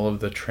from all of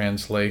the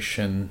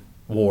translation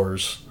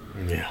wars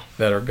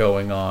that are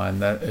going on.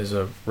 That is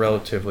a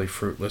relatively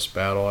fruitless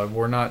battle.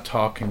 We're not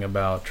talking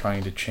about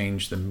trying to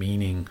change the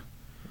meaning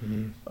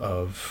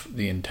of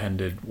the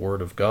intended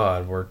Word of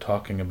God. We're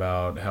talking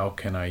about how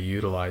can I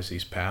utilize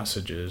these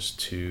passages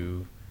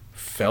to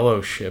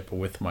fellowship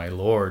with my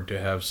Lord, to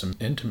have some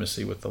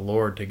intimacy with the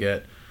Lord, to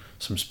get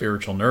some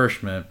spiritual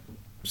nourishment.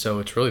 So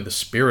it's really the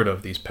spirit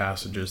of these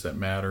passages that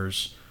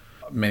matters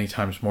many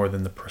times more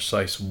than the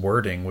precise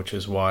wording, which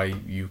is why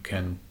you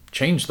can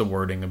change the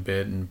wording a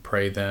bit and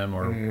pray them,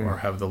 or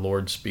have the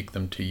Lord speak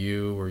them to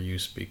you, or you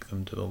speak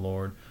them to the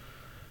Lord,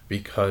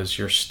 because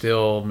you're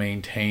still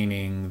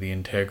maintaining the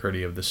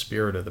integrity of the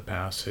spirit of the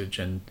passage.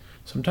 And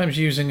sometimes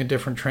using a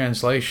different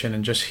translation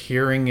and just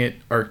hearing it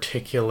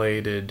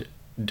articulated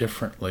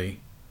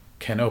differently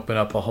can open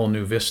up a whole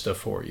new vista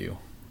for you.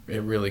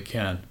 It really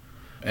can.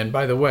 And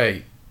by the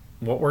way,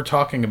 what we're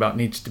talking about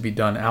needs to be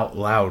done out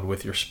loud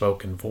with your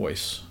spoken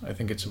voice. I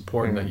think it's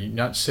important that you're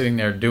not sitting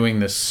there doing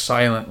this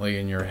silently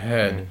in your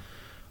head.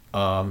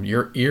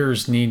 Your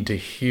ears need to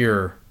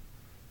hear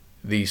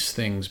these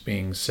things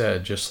being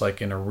said, just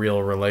like in a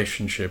real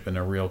relationship, in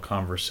a real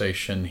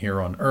conversation here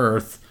on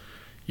earth,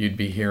 you'd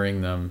be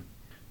hearing them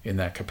in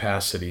that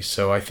capacity.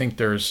 So I think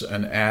there's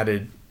an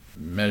added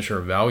measure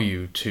of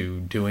value to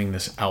doing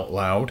this out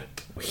loud,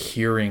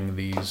 hearing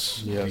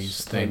these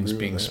things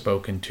being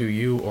spoken to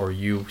you, or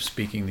you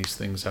speaking these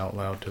things out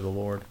loud to the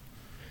Lord.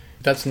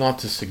 That's not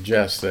to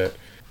suggest that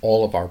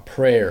all of our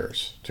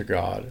prayers to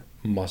God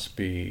must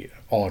be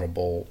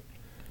audible,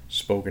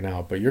 spoken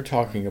out. But you're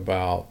talking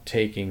about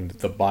taking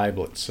the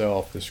Bible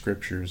itself, the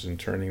scriptures, and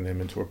turning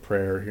them into a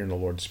prayer, hearing the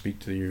Lord speak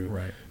to you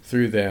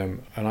through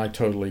them. And I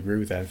totally agree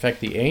with that. In fact,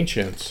 the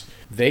ancients,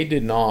 they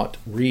did not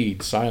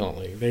read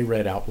silently. They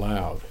read out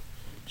loud.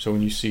 So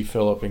when you see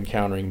Philip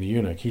encountering the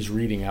eunuch, he's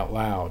reading out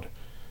loud,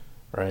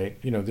 right?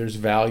 There's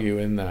value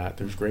in that.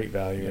 There's great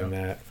value in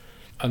that.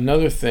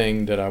 Another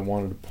thing that I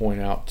wanted to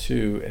point out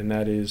too, and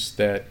that is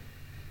that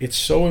it's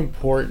so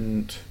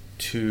important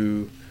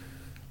to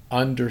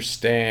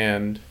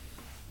understand,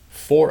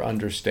 for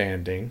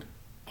understanding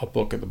a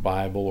book of the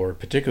Bible, or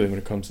particularly when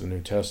it comes to the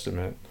New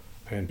Testament,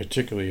 and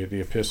particularly the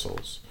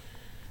epistles,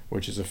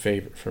 which is a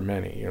favorite for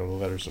many, the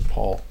letters of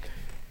Paul,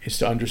 is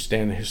to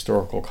understand the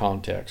historical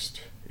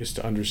context, is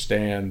to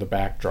understand the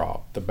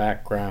backdrop, the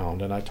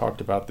background. And I talked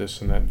about this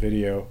in that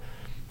video,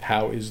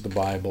 how is the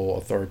Bible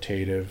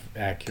authoritative,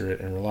 accurate,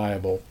 and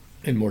reliable,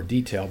 in more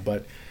detail.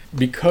 But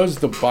because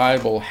the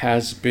Bible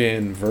has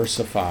been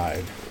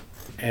versified,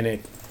 and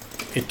it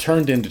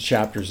turned into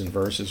chapters and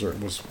verses, or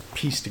it was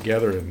pieced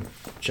together in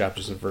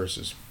chapters and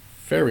verses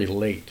very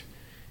late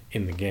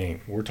in the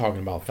game. We're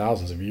talking about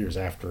thousands of years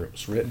after it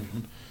was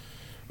written.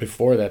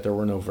 Before that, there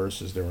were no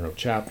verses, there were no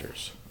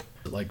chapters.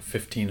 Like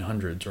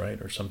 1500s,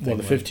 right, or something? Well,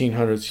 the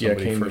 1500s,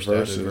 came the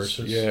verses.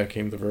 Yeah,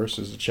 came the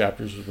verses. The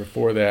chapters were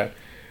before that.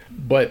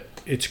 But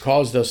it's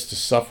caused us to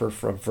suffer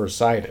from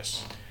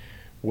versitis,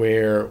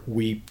 where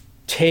we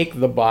take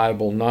the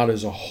Bible not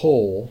as a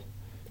whole,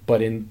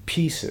 but in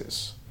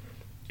pieces.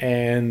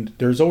 And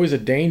there's always a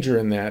danger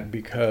in that,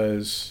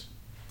 because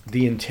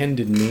the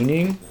intended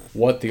meaning,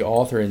 what the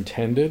author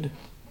intended,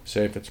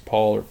 say if it's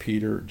Paul or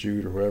Peter or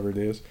Jude or whoever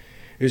it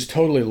is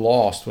totally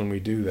lost when we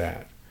do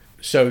that.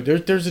 So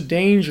there's a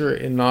danger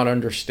in not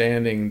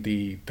understanding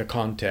the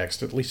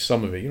context, at least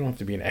some of it. You don't have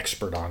to be an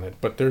expert on it,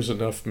 but there's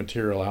enough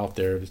material out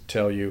there to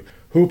tell you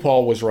who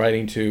Paul was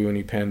writing to when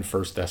he penned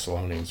 1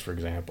 Thessalonians, for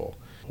example.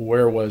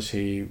 Where was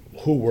he?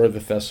 Who were the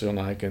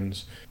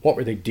Thessalonians? What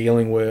were they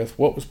dealing with?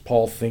 What was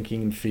Paul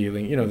thinking and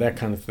feeling? That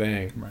kind of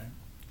thing.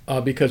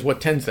 Right. Because what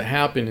tends to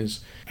happen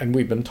is, and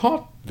we've been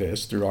taught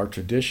this through our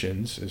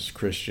traditions as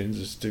Christians,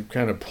 is to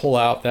kind of pull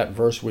out that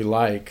verse we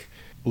like,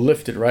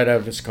 lift it right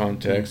out of its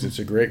context. It's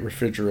a great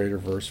refrigerator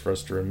verse for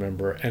us to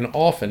remember. And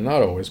often,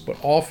 not always, but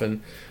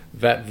often,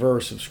 that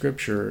verse of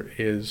Scripture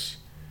is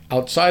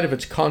outside of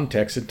its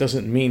context. It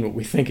doesn't mean what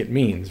we think it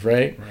means,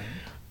 right?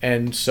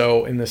 And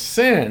so, in the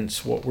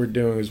sense, what we're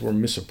doing is we're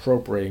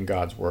misappropriating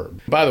God's Word.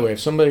 By the way, if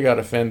somebody got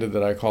offended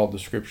that I called the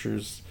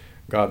Scriptures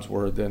God's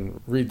Word, then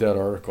read that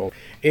article.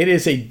 It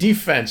is a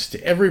defense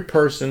to every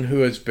person who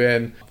has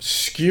been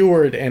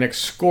skewered and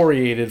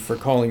excoriated for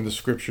calling the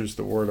Scriptures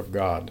the Word of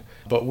God.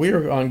 But we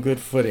are on good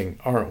footing,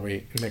 aren't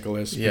we,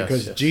 Nicholas?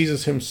 Because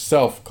Jesus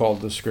himself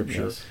called the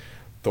Scripture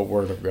the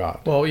Word of God.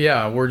 Well,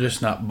 yeah, we're just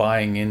not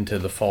buying into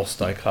the false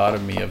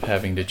dichotomy of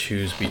having to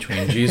choose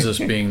between Jesus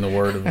being the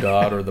Word of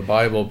God or the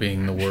Bible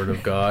being the Word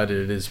of God.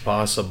 It is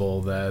possible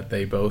that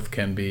they both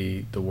can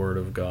be the Word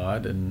of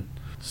God, and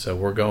so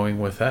we're going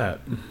with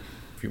that.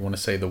 If you want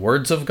to say the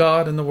words of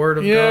God and the Word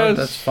of God,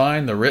 that's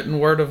fine. The written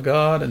Word of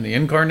God and the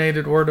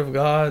incarnated Word of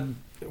God.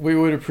 We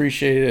would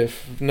appreciate it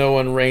if no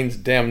one rains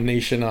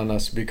damnation on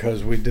us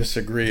because we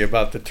disagree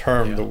about the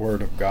term, the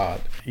Word of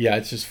God. Yeah,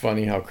 it's just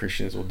funny how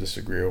Christians will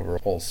disagree over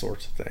all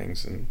sorts of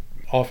things, and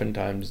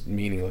oftentimes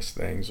meaningless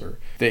things, or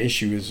the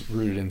issue is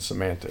rooted in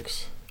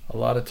semantics. A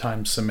lot of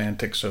times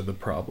semantics are the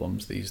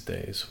problems these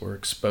days. We're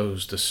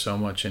exposed to so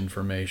much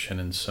information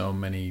and so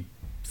many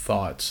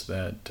thoughts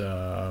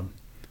that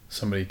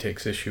somebody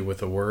takes issue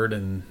with a word,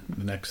 and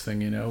the next thing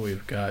you know,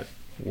 we've got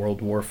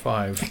World War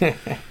V.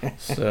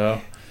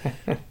 So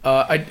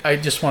I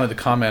just wanted to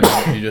comment on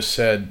what you just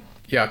said.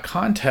 Yeah,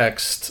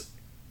 context.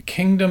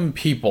 Kingdom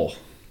people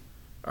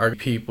are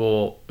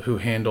people who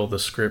handle the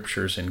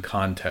Scriptures in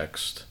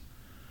context.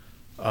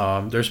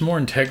 There's more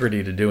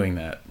integrity to doing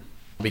that,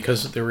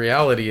 because the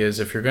reality is,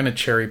 if you're going to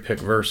cherry pick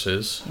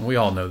verses, and we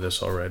all know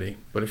this already,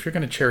 but if you're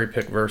going to cherry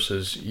pick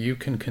verses, you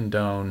can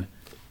condone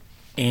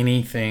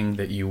anything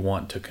that you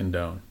want to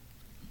condone.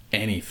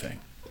 Anything.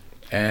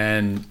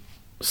 And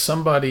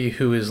somebody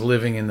who is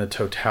living in the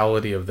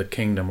totality of the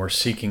kingdom, or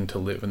seeking to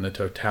live in the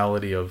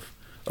totality of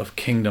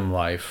kingdom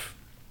life,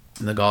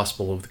 in the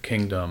gospel of the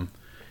kingdom,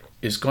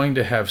 is going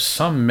to have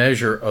some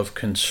measure of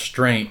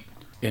constraint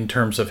in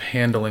terms of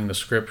handling the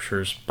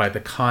Scriptures by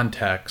the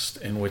context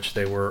in which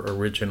they were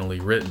originally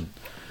written.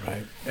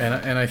 Right.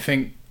 And I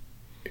think,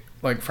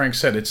 like Frank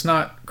said, it's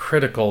not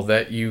critical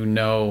that you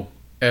know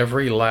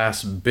every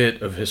last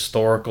bit of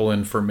historical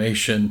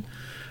information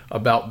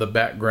about the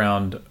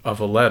background of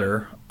a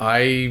letter.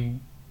 I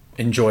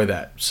enjoy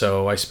that,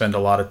 so I spend a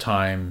lot of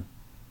time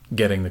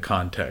getting the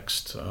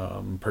context,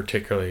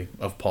 particularly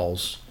of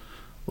Paul's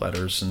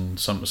letters, and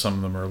some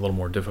of them are a little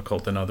more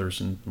difficult than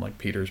others, and like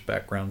Peter's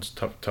background's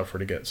tougher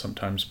to get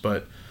sometimes.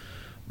 But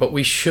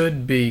we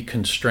should be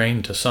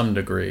constrained to some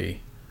degree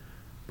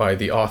by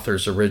the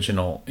author's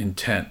original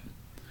intent.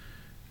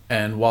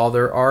 And while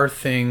there are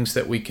things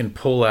that we can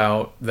pull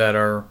out that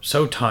are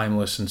so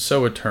timeless and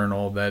so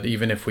eternal that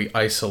even if we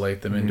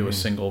isolate them into a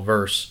single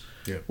verse,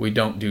 Yep. We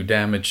don't do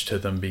damage to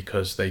them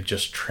because they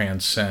just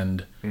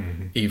transcend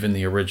even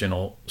the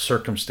original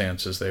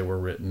circumstances they were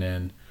written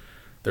in.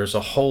 There's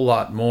a whole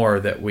lot more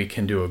that we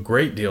can do a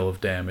great deal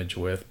of damage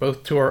with,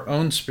 both to our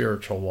own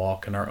spiritual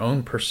walk and our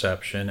own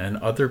perception and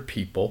other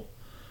people,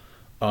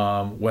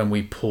 when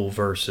we pull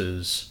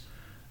verses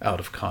out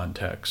of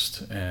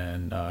context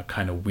and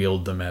kind of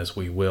wield them as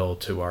we will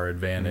to our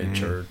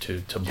advantage or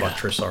to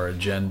buttress our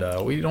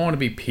agenda. We don't want to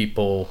be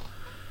people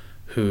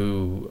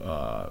who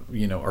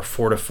are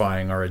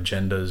fortifying our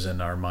agendas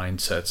and our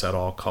mindsets at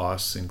all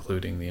costs,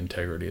 including the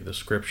integrity of the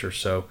Scripture.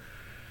 So,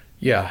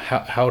 yeah,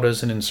 how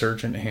does an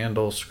insurgent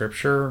handle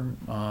Scripture?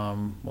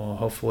 Well,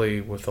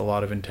 hopefully with a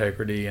lot of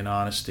integrity and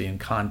honesty, and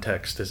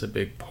context is a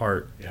big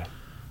part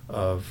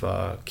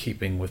of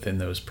keeping within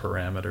those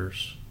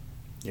parameters.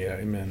 Yeah,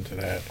 amen to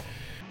that.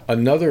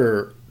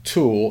 Another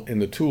tool in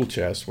the tool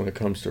chest when it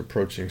comes to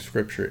approaching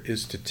Scripture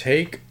is to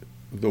take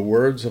the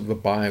words of the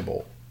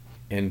Bible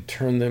and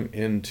turn them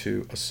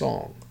into a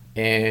song.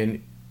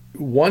 And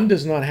one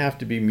does not have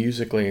to be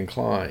musically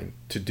inclined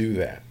to do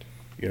that.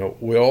 You know,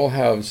 we all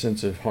have a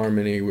sense of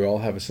harmony. We all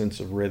have a sense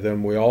of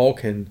rhythm. We all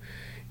can,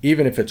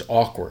 even if it's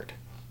awkward,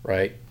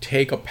 right,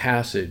 take a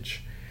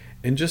passage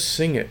and just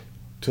sing it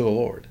to the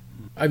Lord.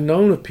 I've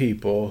known of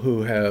people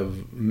who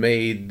have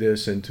made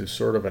this into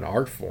sort of an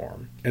art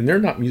form, and they're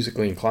not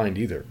musically inclined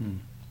either.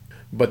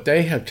 But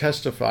they have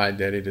testified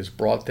that it has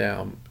brought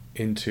them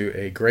into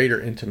a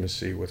greater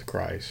intimacy with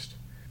Christ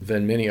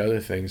than many other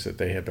things that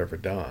they have ever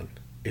done.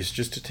 Is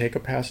just to take a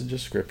passage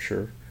of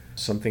Scripture,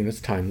 something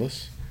that's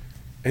timeless,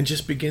 and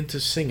just begin to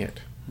sing it.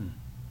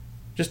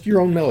 Just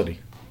your own melody.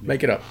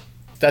 Make it up.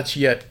 That's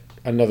yet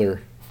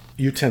another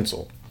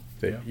utensil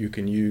that you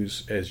can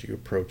use as you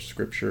approach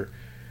Scripture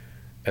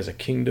as a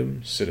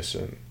kingdom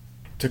citizen.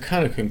 To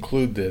kind of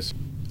conclude this,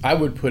 I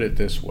would put it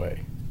this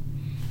way.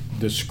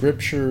 The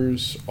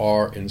Scriptures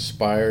are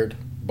inspired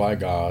by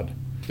God.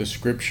 The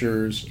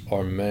Scriptures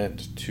are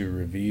meant to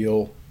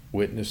reveal,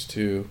 witness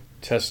to,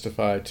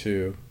 testify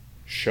to,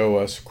 show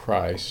us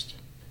Christ.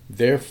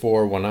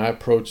 Therefore, when I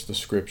approach the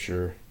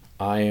Scripture,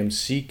 I am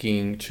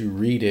seeking to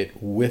read it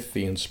with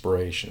the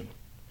inspiration.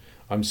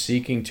 I'm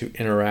seeking to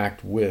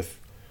interact with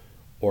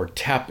or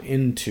tap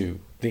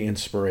into the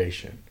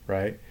inspiration,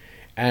 right?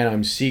 And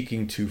I'm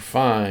seeking to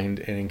find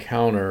and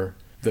encounter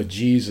the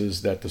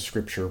Jesus that the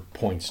Scripture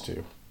points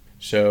to.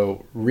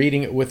 So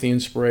reading it with the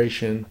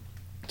inspiration,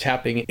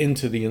 tapping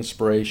into the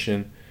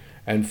inspiration,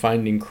 and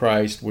finding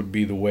Christ would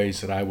be the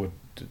ways that I would,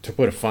 to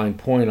put a fine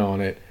point on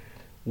it,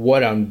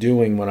 what I'm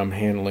doing when I'm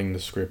handling the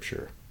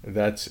Scripture.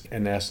 That's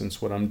in essence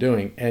what I'm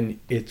doing. And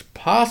it's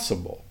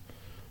possible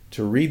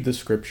to read the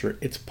Scripture.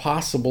 It's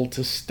possible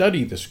to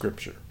study the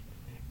Scripture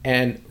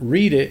and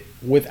read it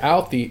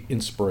without the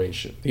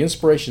inspiration. The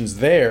inspiration's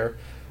there,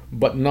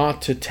 but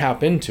not to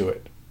tap into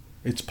it.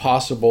 It's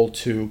possible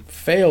to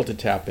fail to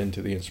tap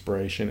into the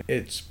inspiration.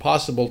 It's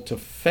possible to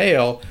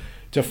fail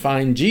to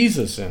find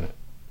Jesus in it.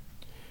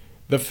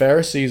 The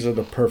Pharisees are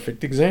the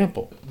perfect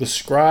example. The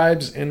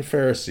scribes and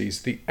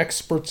Pharisees, the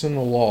experts in the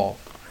law,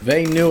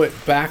 they knew it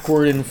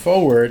backward and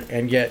forward,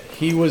 and yet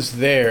he was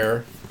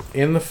there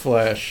in the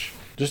flesh,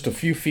 just a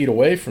few feet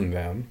away from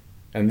them,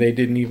 and they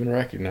didn't even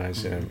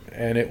recognize him.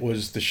 And it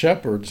was the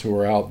shepherds who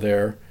were out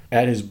there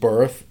at his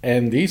birth,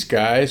 and these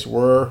guys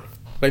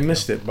they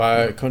missed it by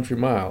a country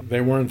mile.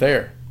 They weren't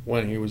there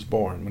when he was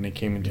born, when he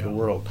came into the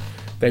world.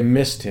 They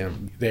missed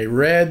him. They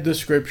read the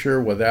Scripture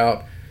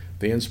without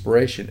the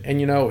inspiration. And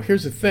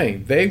here's the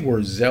thing. They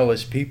were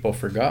zealous people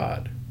for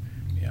God.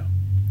 Yeah.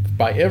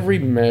 By every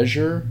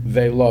measure,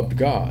 they loved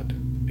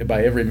God.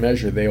 By every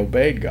measure, they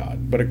obeyed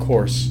God. But of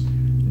course,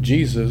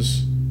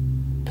 Jesus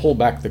pulled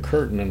back the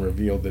curtain and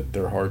revealed that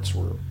their hearts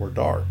were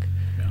dark.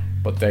 Yeah.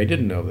 But they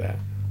didn't know that.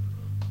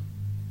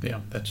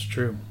 Yeah, that's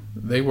true.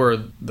 They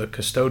were the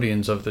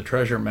custodians of the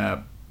treasure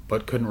map,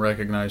 but couldn't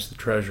recognize the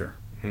treasure.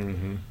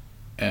 Mm-hmm.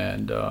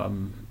 And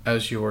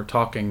as you were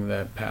talking,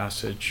 that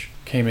passage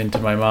came into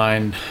my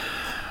mind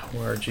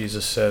where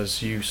Jesus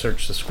says, you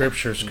search the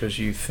Scriptures because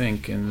you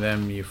think in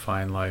them you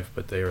find life,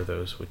 but they are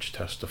those which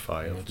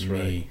testify of That's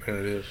me. right.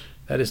 It is.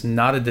 That is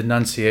not a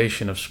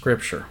denunciation of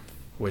Scripture,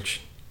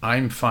 which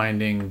I'm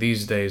finding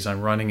these days.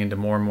 I'm running into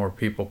more and more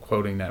people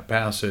quoting that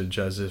passage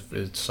as if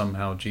it's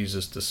somehow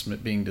Jesus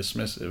being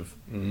dismissive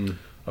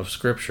of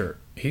Scripture.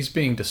 He's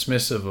being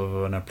dismissive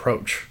of an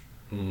approach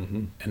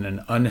and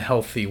an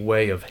unhealthy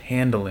way of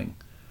handling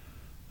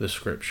the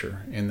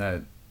Scripture, in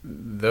that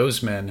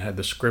those men had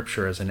the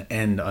Scripture as an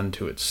end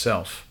unto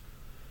itself.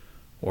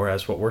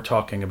 Whereas what we're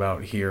talking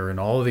about here, and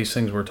all of these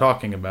things we're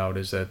talking about,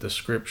 is that the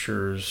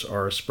Scriptures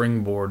are a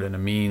springboard and a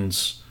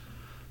means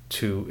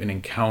to an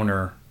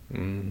encounter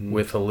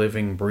with a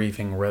living,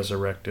 breathing,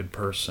 resurrected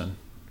person.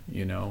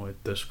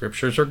 The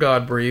Scriptures are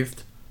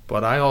God-breathed,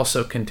 but I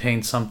also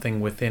contain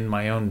something within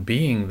my own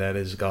being that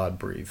is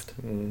God-breathed,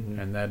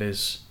 and that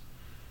is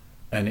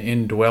an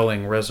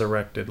indwelling,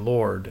 resurrected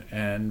Lord.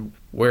 And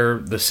where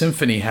the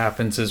symphony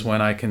happens is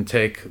when I can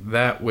take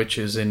that which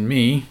is in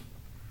me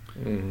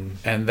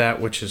and that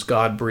which is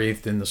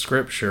God-breathed in the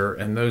Scripture,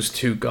 and those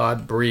two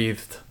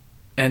God-breathed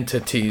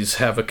entities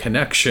have a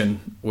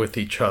connection with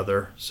each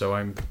other, so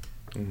I'm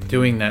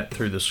doing that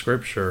through the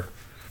Scripture,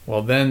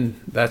 well,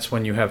 then that's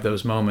when you have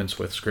those moments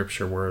with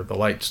Scripture where the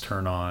lights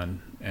turn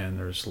on and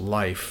there's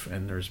life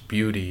and there's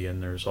beauty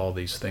and there's all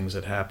these things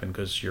that happen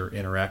because you're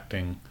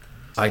interacting,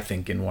 I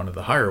think, in one of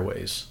the higher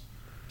ways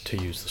to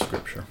use the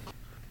Scripture.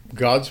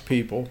 God's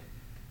people,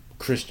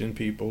 Christian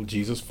people,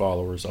 Jesus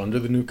followers under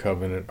the new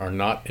covenant are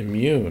not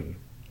immune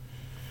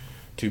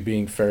to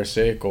being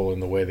pharisaical in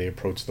the way they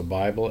approach the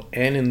Bible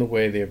and in the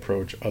way they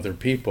approach other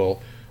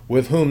people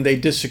with whom they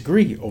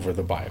disagree over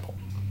the Bible.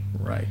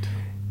 Right.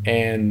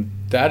 And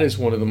that is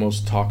one of the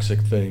most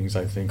toxic things,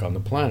 I think, on the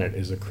planet,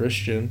 is a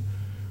Christian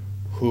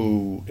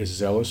who is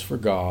zealous for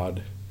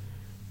God,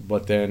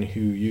 but then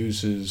who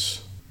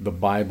uses the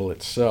Bible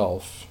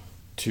itself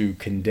to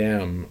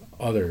condemn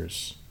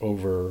others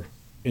over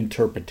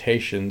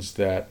interpretations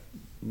that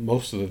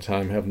most of the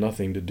time have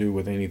nothing to do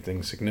with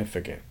anything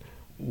significant.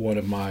 One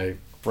of my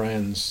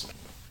friends,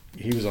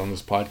 he was on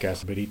this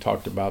podcast, but he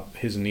talked about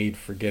his need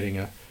for getting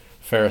a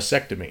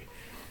pharisectomy.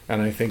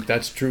 And I think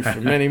that's true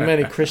for many,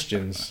 many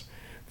Christians,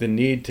 the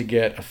need to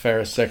get a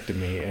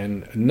pharisectomy.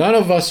 And none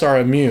of us are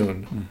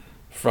immune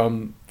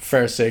from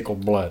pharisaical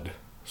blood.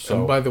 So,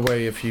 and by the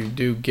way, if you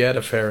do get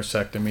a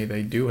pharisectomy,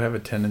 they do have a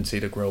tendency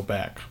to grow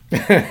back. So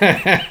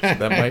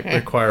that might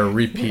require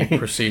repeat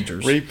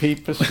procedures.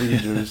 Repeat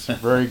procedures.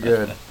 Very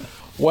good.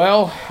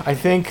 Well, I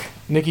think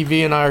Nikki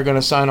V and I are going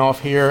to sign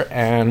off here,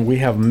 and we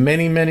have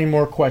many, many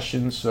more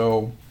questions.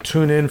 So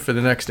tune in for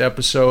the next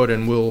episode,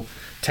 and we'll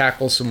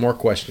tackle some more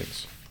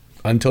questions.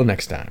 Until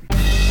next time.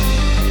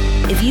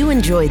 If you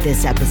enjoyed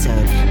this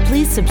episode,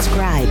 please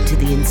subscribe to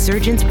the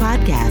Insurgents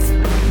podcast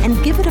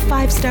and give it a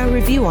 5-star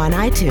review on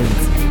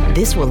iTunes.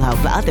 This will help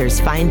others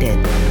find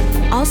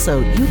it. Also,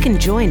 you can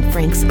join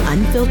Frank's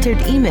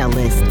unfiltered email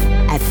list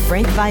at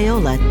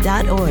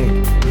frankviola.org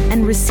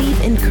and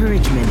receive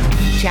encouragement,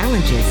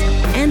 challenges,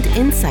 and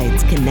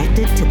insights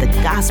connected to the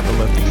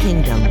gospel of the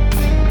kingdom.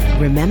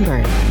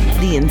 Remember,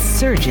 the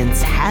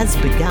Insurgents has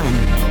begun.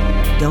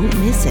 Don't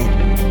miss it.